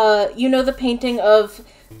 you know the painting of,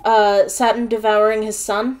 Saturn devouring his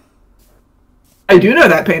son? I do know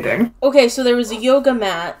that painting. Okay, so there was a yoga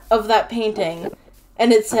mat of that painting,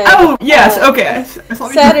 and it said... Oh, yes, okay.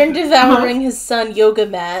 Saturn devouring his son yoga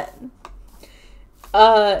mat.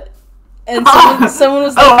 And someone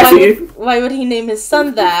was like, why would he name his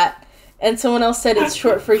son that? And someone else said it's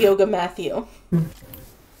short for Yoga Matthew.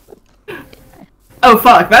 Oh,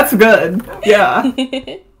 fuck, that's good. Yeah.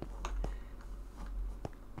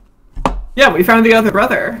 Yeah, we found the other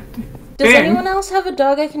brother. Does anyone else have a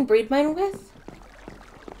dog I can breed mine with?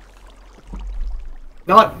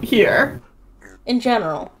 Not here. In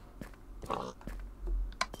general.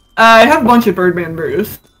 I have a bunch of Birdman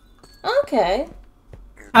brews. Okay.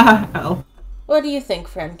 Haha, hell. What do you think,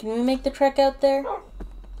 friend? Can we make the trek out there?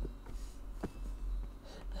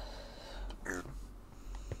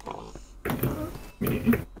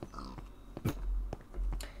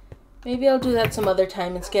 Maybe I'll do that some other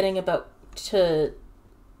time. It's getting about to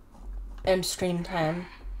end stream time.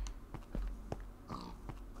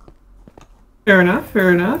 Fair enough,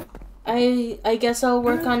 fair enough. I guess I'll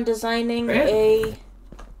work on designing a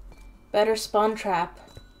better spawn trap.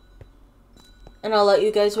 And I'll let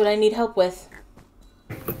you guys what I need help with.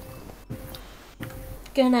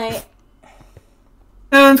 Good night.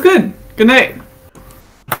 Sounds good. Good night.